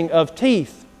gnashing of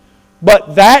teeth.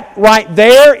 But that right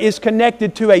there is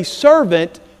connected to a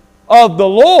servant of the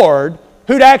Lord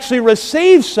who'd actually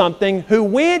received something, who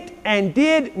went and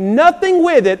did nothing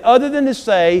with it other than to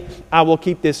say, I will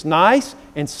keep this nice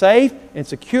and safe and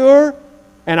secure,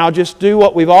 and I'll just do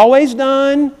what we've always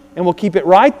done, and we'll keep it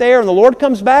right there. And the Lord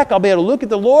comes back, I'll be able to look at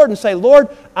the Lord and say, Lord,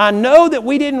 I know that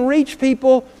we didn't reach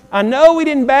people. I know we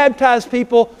didn't baptize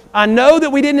people. I know that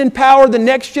we didn't empower the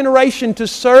next generation to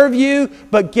serve you.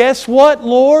 But guess what,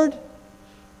 Lord?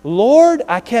 Lord,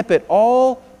 I kept it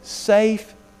all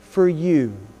safe for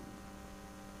you.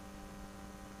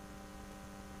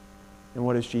 And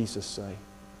what does Jesus say?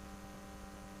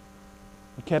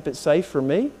 You kept it safe for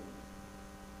me?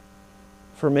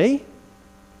 For me?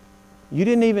 You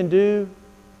didn't even do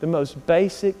the most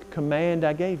basic command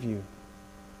I gave you,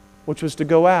 which was to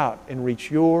go out and reach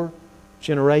your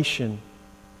generation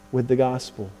with the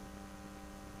gospel.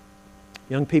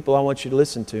 Young people, I want you to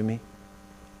listen to me.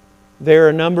 There are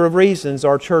a number of reasons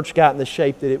our church got in the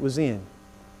shape that it was in.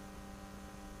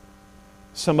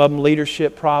 Some of them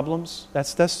leadership problems.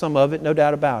 That's some of it, no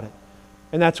doubt about it.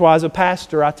 And that's why as a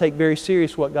pastor I take very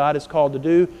serious what God has called to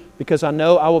do, because I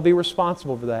know I will be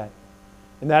responsible for that.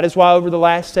 And that is why over the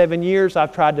last 7 years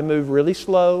I've tried to move really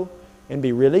slow and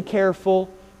be really careful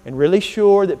and really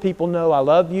sure that people know I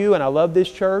love you and I love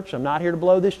this church. I'm not here to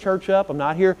blow this church up. I'm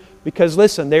not here because,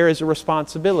 listen, there is a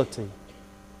responsibility.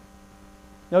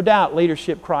 No doubt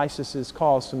leadership crises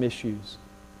cause some issues.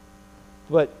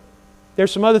 But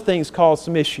there's some other things cause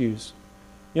some issues.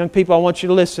 Young people, I want you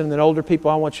to listen, and then older people,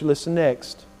 I want you to listen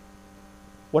next.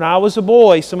 When I was a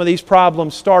boy, some of these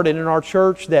problems started in our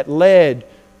church that led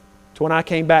to when I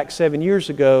came back 7 years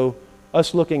ago,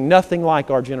 us looking nothing like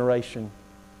our generation.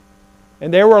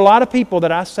 And there were a lot of people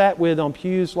that I sat with on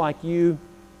pews like you,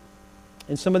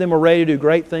 and some of them were ready to do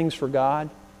great things for God.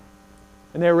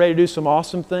 And they were ready to do some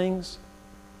awesome things.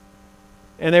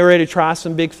 And they were ready to try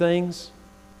some big things.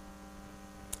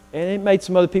 And it made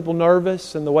some other people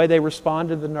nervous, and the way they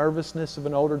responded to the nervousness of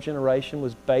an older generation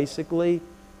was basically,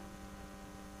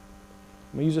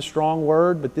 I'm going to use a strong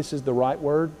word, but this is the right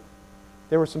word.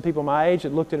 There were some people my age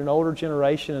that looked at an older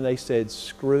generation and they said,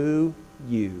 screw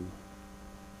you.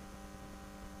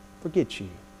 Forget you.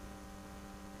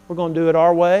 We're going to do it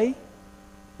our way,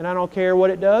 and I don't care what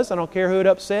it does. I don't care who it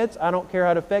upsets. I don't care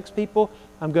how it affects people.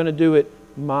 I'm going to do it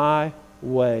my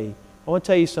way. I want to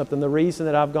tell you something. The reason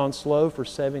that I've gone slow for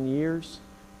 7 years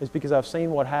is because I've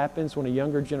seen what happens when a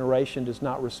younger generation does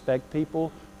not respect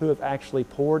people who have actually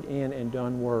poured in and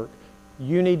done work.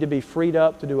 You need to be freed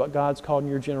up to do what God's called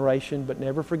in your generation, but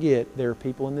never forget there are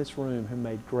people in this room who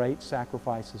made great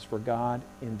sacrifices for God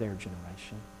in their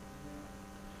generation.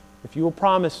 If you will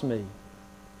promise me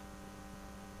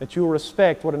that you will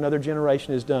respect what another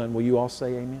generation has done, will you all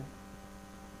say amen?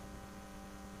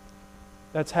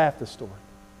 That's half the story.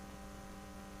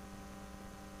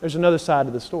 There's another side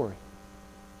of the story.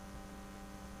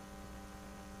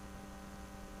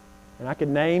 And I could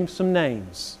name some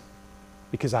names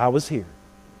because I was here.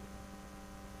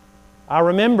 I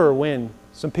remember when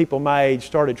some people my age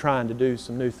started trying to do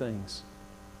some new things.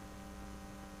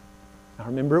 I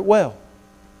remember it well.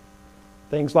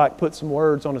 Things like put some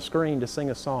words on a screen to sing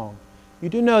a song. You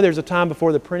do know there's a time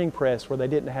before the printing press where they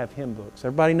didn't have hymn books.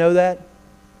 Everybody know that?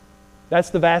 That's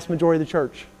the vast majority of the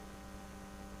church.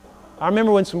 I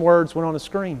remember when some words went on a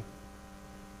screen.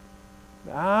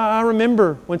 I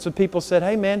remember when some people said,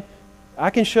 hey man, I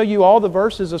can show you all the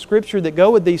verses of Scripture that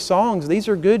go with these songs. These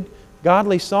are good,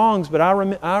 godly songs, but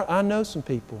I know some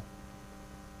people.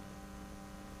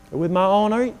 With my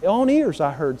own ears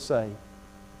I heard say,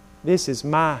 this is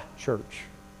my church.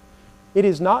 It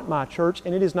is not my church,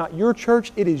 and it is not your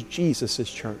church. It is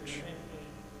Jesus' church.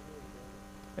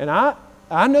 And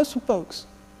I know some folks.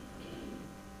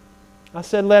 I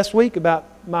said last week about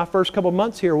my first couple of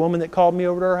months here, a woman that called me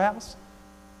over to her house.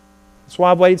 That's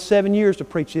why I've waited 7 years to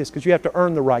preach this, because you have to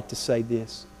earn the right to say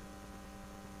this.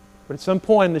 But at some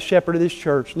point, the shepherd of this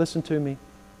church, listen to me.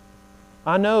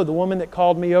 I know the woman that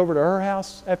called me over to her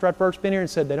house after I'd first been here and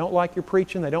said, they don't like your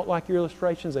preaching, they don't like your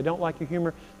illustrations, they don't like your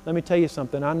humor. Let me tell you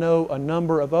something. I know a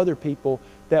number of other people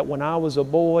that when I was a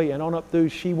boy and on up through,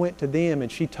 she went to them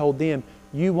and she told them,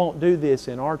 you won't do this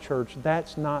in our church.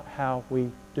 That's not how we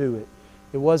do it.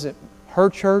 It wasn't her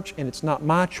church and it's not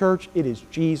my church. It is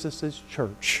Jesus'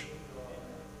 church.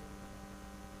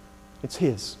 It's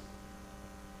His.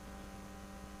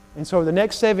 And so over the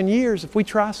next 7 years, if we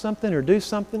try something or do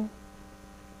something,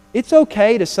 it's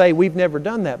okay to say we've never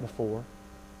done that before.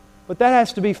 But that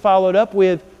has to be followed up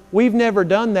with, we've never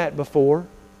done that before,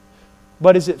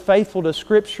 but is it faithful to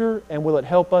Scripture and will it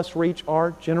help us reach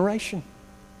our generation?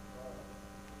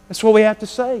 That's what we have to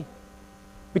say.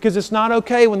 Because it's not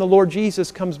okay when the Lord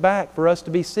Jesus comes back for us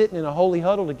to be sitting in a holy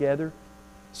huddle together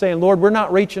saying, Lord, we're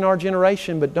not reaching our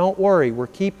generation, but don't worry, we're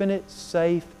keeping it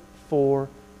safe for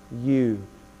you.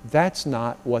 That's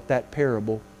not what that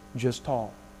parable just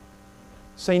taught.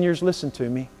 Seniors, listen to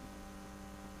me.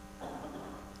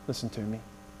 Listen to me.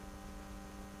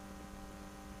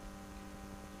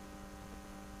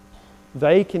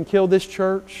 They can kill this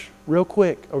church real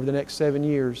quick over the next 7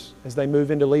 years as they move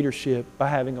into leadership by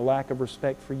having a lack of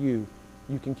respect for you.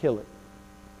 You can kill it.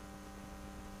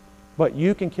 But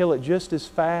you can kill it just as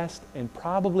fast and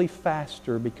probably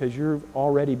faster because you've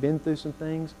already been through some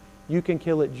things. You can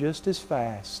kill it just as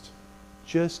fast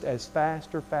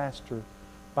or faster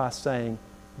by saying,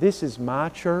 this is my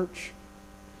church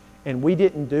and we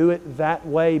didn't do it that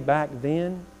way back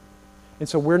then. And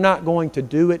so we're not going to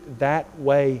do it that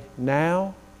way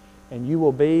now. And you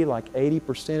will be like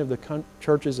 80% of the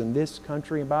churches in this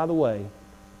country. And by the way,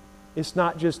 it's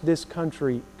not just this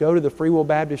country. Go to the Free Will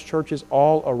Baptist churches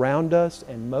all around us,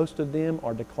 and most of them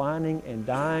are declining and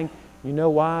dying. You know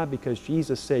why? Because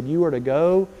Jesus said you are to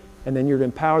go, and then you're to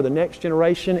empower the next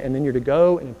generation, and then you're to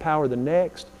go and empower the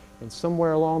next. And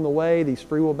somewhere along the way, these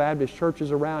Free Will Baptist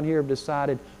churches around here have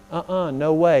decided,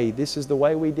 no way. This is the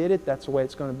way we did it. That's the way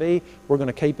it's going to be. We're going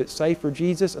to keep it safe for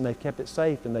Jesus, and they've kept it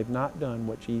safe, and they've not done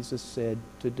what Jesus said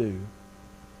to do.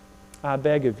 I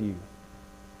beg of you.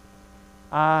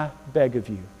 I beg of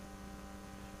you.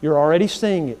 You're already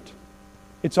seeing it.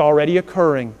 It's already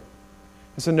occurring.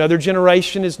 As another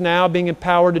generation is now being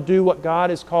empowered to do what God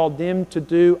has called them to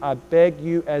do, I beg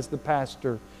you as the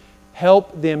pastor,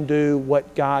 help them do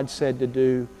what God said to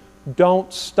do.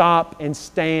 Don't stop and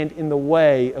stand in the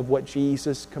way of what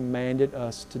Jesus commanded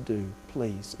us to do,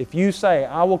 please. If you say,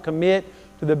 I will commit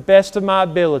to the best of my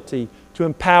ability to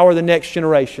empower the next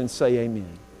generation, say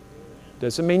amen.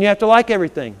 Doesn't mean you have to like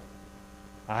everything.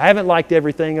 I haven't liked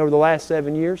everything over the last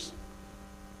 7 years,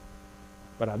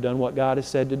 but I've done what God has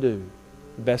said to do,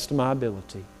 the best of my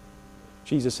ability.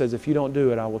 Jesus says, if you don't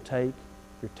do it, I will take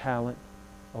your talent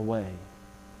away.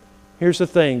 Here's the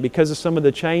thing, because of some of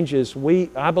the changes,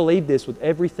 I believe this with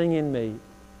everything in me,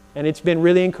 and it's been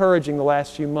really encouraging the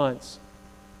last few months,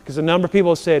 because a number of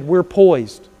people have said, we're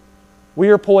poised. We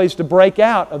are poised to break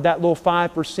out of that little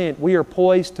 5%. We are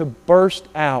poised to burst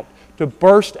out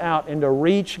and to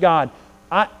reach God.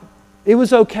 It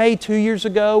was okay 2 years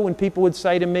ago when people would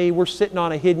say to me, we're sitting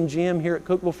on a hidden gem here at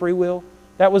Cookeville Free Will.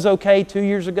 That was okay 2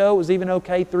 years ago. It was even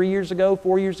okay 3 years ago,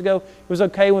 4 years ago. It was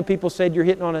okay when people said you're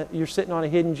sitting on a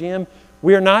hidden gem.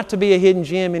 We are not to be a hidden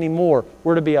gem anymore.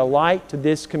 We're to be a light to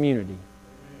this community.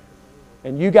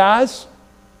 And you guys,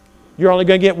 you're only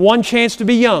going to get one chance to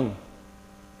be young.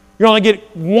 You're only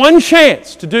get one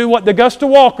chance to do what the Augusta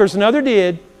Walkers and others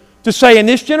did, to say, in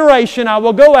this generation, I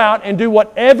will go out and do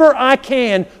whatever I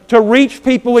can to reach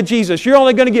people with Jesus. You're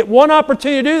only going to get one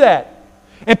opportunity to do that.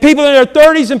 And people in their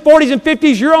 30s and 40s and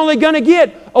 50s, you're only going to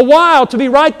get a while to be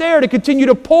right there to continue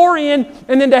to pour in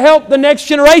and then to help the next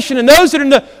generation. And those that are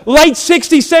in the late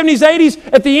 60s, 70s,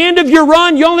 80s, at the end of your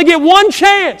run, you only get one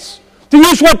chance to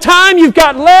use what time you've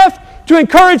got left to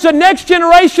encourage the next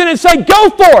generation and say, go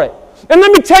for it. And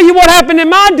let me tell you what happened in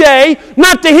my day,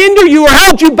 not to hinder you or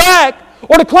hold you back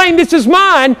or to claim this is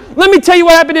mine. Let me tell you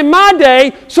what happened in my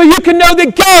day so you can know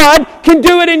that God can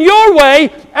do it in your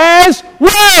way as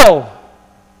well.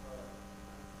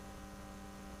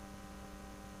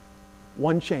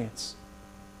 One chance.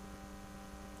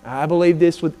 I believe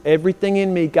this with everything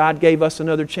in me. God gave us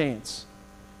another chance.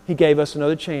 He gave us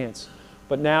another chance.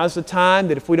 But now is the time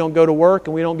that if we don't go to work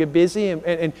and we don't get busy,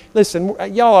 and listen,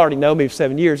 y'all already know me for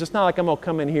 7 years. It's not like I'm going to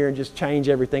come in here and just change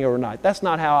everything overnight. That's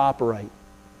not how I operate.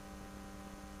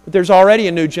 But there's already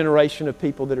a new generation of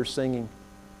people that are singing.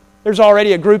 There's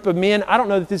already a group of men. I don't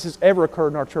know that this has ever occurred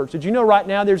in our church. Did you know right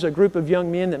now there's a group of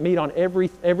young men that meet on every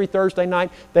Thursday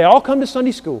night? They all come to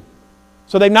Sunday school.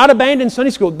 So they've not abandoned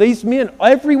Sunday school. These men,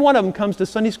 every one of them comes to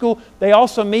Sunday school. They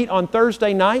also meet on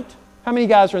Thursday night. How many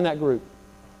guys are in that group?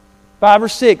 5 or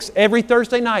 6. Every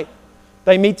Thursday night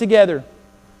they meet together.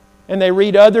 And they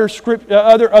read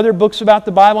other books about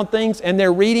the Bible and things. And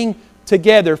they're reading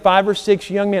together. 5 or 6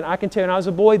 young men. I can tell you when I was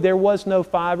a boy, there was no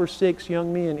 5 or 6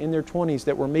 young men in their 20s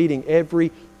that were meeting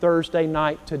every Thursday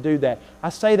night to do that. I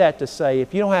say that to say,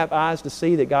 if you don't have eyes to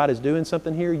see that God is doing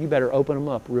something here, you better open them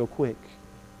up real quick.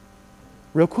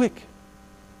 Real quick.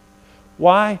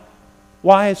 Why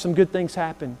have some good things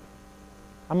happened?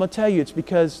 I'm going to tell you, it's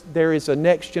because there is a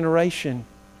next generation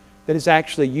that is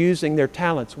actually using their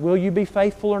talents. Will you be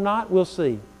faithful or not? We'll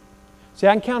see. See,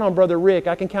 I can count on Brother Rick.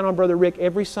 I can count on Brother Rick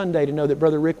every Sunday to know that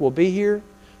Brother Rick will be here,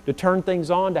 to turn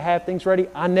things on, to have things ready.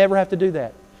 I never have to do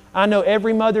that. I know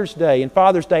every Mother's Day and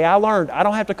Father's Day I learned I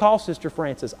don't have to call Sister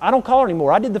Frances. I don't call her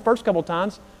anymore. I did the first couple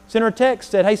times. Sent her a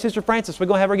text, said, hey, Sister Frances, we're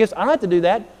going to have our gifts. I don't have to do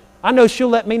that. I know she'll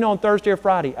let me know on Thursday or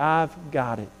Friday. I've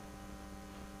got it.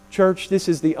 Church, this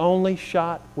is the only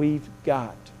shot we've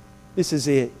got. This is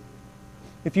it.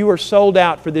 If you are sold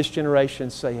out for this generation,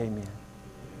 say amen.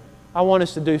 I want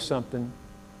us to do something.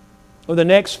 Over the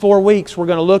next 4 weeks, we're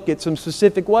going to look at some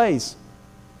specific ways.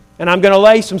 And I'm going to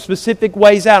lay some specific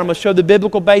ways out. I'm going to show the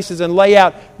biblical basis and lay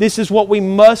out this is what we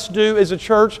must do as a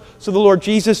church so the Lord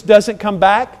Jesus doesn't come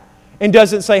back and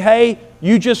doesn't say, hey,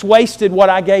 you just wasted what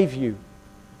I gave you.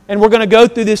 And we're going to go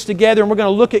through this together and we're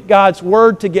going to look at God's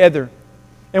Word together.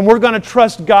 And we're going to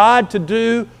trust God to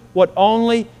do what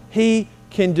only He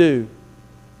can do.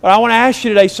 But I want to ask you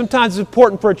today, sometimes it's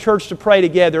important for a church to pray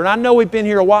together. And I know we've been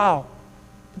here a while.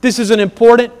 But this is an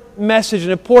important message,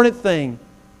 an important thing.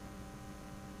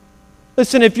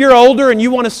 Listen, if you're older and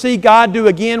you want to see God do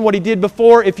again what He did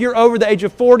before, if you're over the age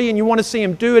of 40 and you want to see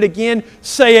Him do it again,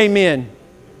 say amen.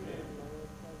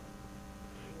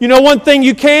 You know one thing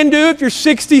you can do if you're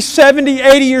 60, 70,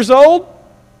 80 years old?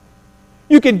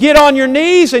 You can get on your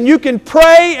knees and you can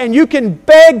pray and you can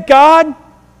beg God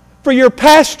for your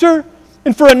pastor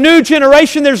and for a new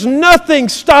generation. There's nothing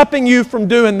stopping you from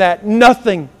doing that.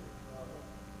 Nothing.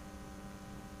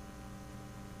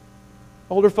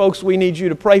 Older folks, we need you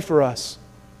to pray for us.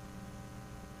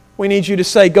 We need you to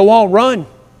say, go on, run.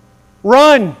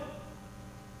 Run.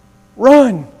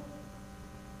 Run.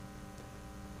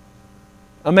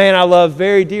 A man I love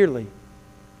very dearly.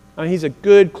 I mean, he's a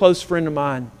good, close friend of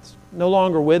mine. He's no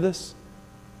longer with us.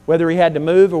 Whether he had to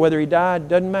move or whether he died,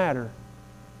 doesn't matter.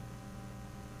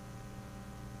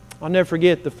 I'll never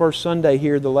forget the first Sunday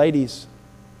here, the ladies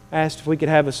asked if we could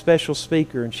have a special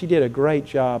speaker, and she did a great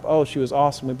job. Oh, she was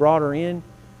awesome. We brought her in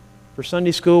for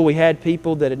Sunday school. We had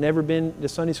people that had never been to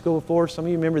Sunday school before. Some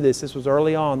of you remember this. This was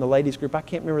early on, the ladies group. I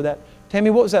can't remember that.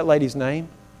 Tammy, what was that lady's name?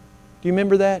 Do you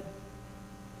remember that?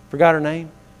 Forgot her name.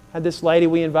 Had this lady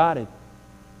we invited.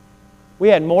 We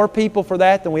had more people for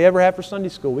that than we ever had for Sunday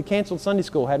school. We canceled Sunday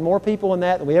school. Had more people in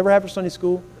that than we ever had for Sunday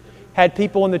school. Had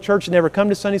people in the church that never come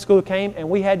to Sunday school who came, and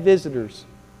we had visitors.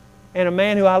 And a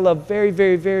man who I love very,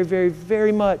 very, very, very,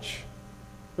 very much,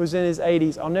 who was in his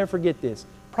 80s. I'll never forget this.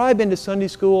 Probably been to Sunday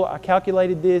school. I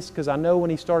calculated this because I know when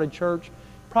he started church.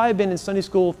 Probably been in Sunday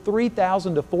school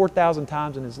 3,000 to 4,000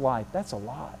 times in his life. That's a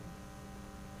lot.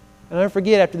 And I'll never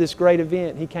forget, after this great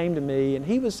event, he came to me, and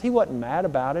he wasn't mad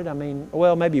about it. I mean,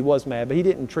 well, maybe he was mad, but he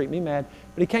didn't treat me mad.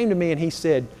 But he came to me and he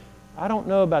said, I don't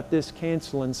know about this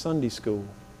canceling Sunday school.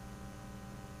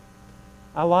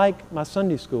 I like my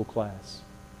Sunday school class.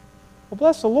 Well,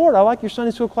 bless the Lord, I like your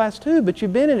Sunday school class too, but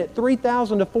you've been in it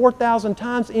 3,000 to 4,000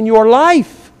 times in your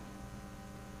life.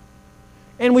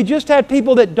 And we just had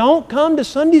people that don't come to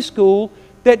Sunday school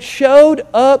that showed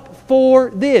up for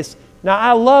this. Now,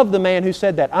 I love the man who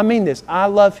said that. I mean this. I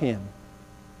love him.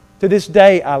 To this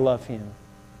day, I love him.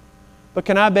 But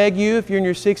can I beg you, if you're in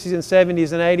your 60s and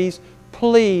 70s and 80s,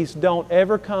 please don't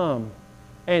ever come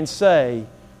and say,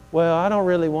 well, I don't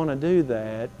really want to do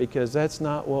that because that's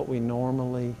not what we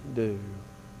normally do.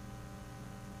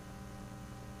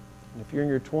 And if you're in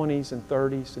your 20s and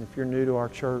 30s and if you're new to our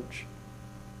church,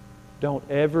 don't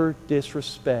ever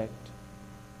disrespect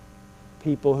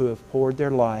people who have poured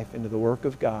their life into the work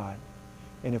of God.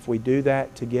 And if we do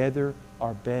that together,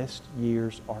 our best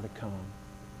years are to come.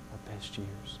 Our best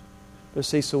years. But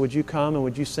see, so would you come and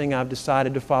would you sing, I've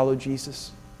decided to follow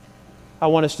Jesus? I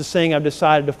want us to sing, I've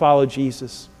decided to follow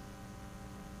Jesus.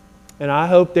 And I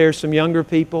hope there's some younger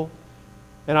people,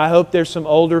 and I hope there's some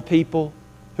older people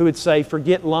who would say,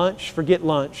 forget lunch, forget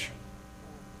lunch.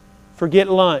 Forget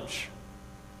lunch.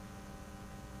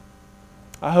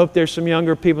 I hope there's some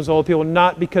younger people, some older people,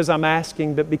 not because I'm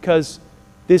asking, but because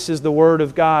this is the Word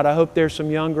of God. I hope there's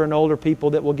some younger and older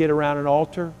people that will get around an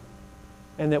altar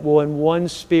and that will in one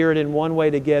spirit, in one way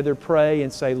together, pray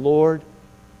and say, Lord,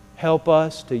 help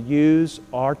us to use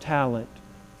our talent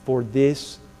for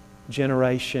this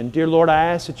generation. Dear Lord, I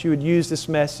ask that you would use this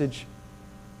message.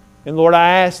 And Lord, I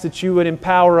ask that you would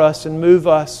empower us and move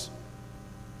us.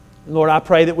 And Lord, I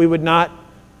pray that we would not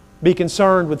be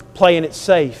concerned with playing it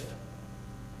safe.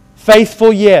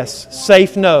 Faithful, yes.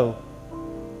 Safe, no.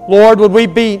 Lord, would we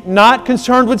be not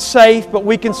concerned with safe, but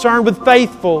we concerned with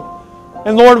faithful.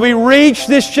 And Lord, we reach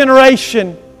this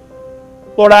generation.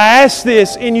 Lord, I ask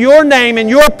this in your name and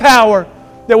your power,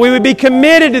 that we would be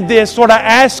committed to this. Lord, I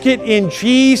ask it in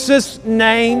Jesus'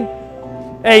 name.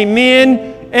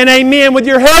 Amen and amen. With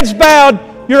your heads bowed,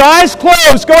 your eyes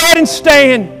closed, go ahead and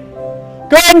stand.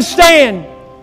 Go ahead and stand.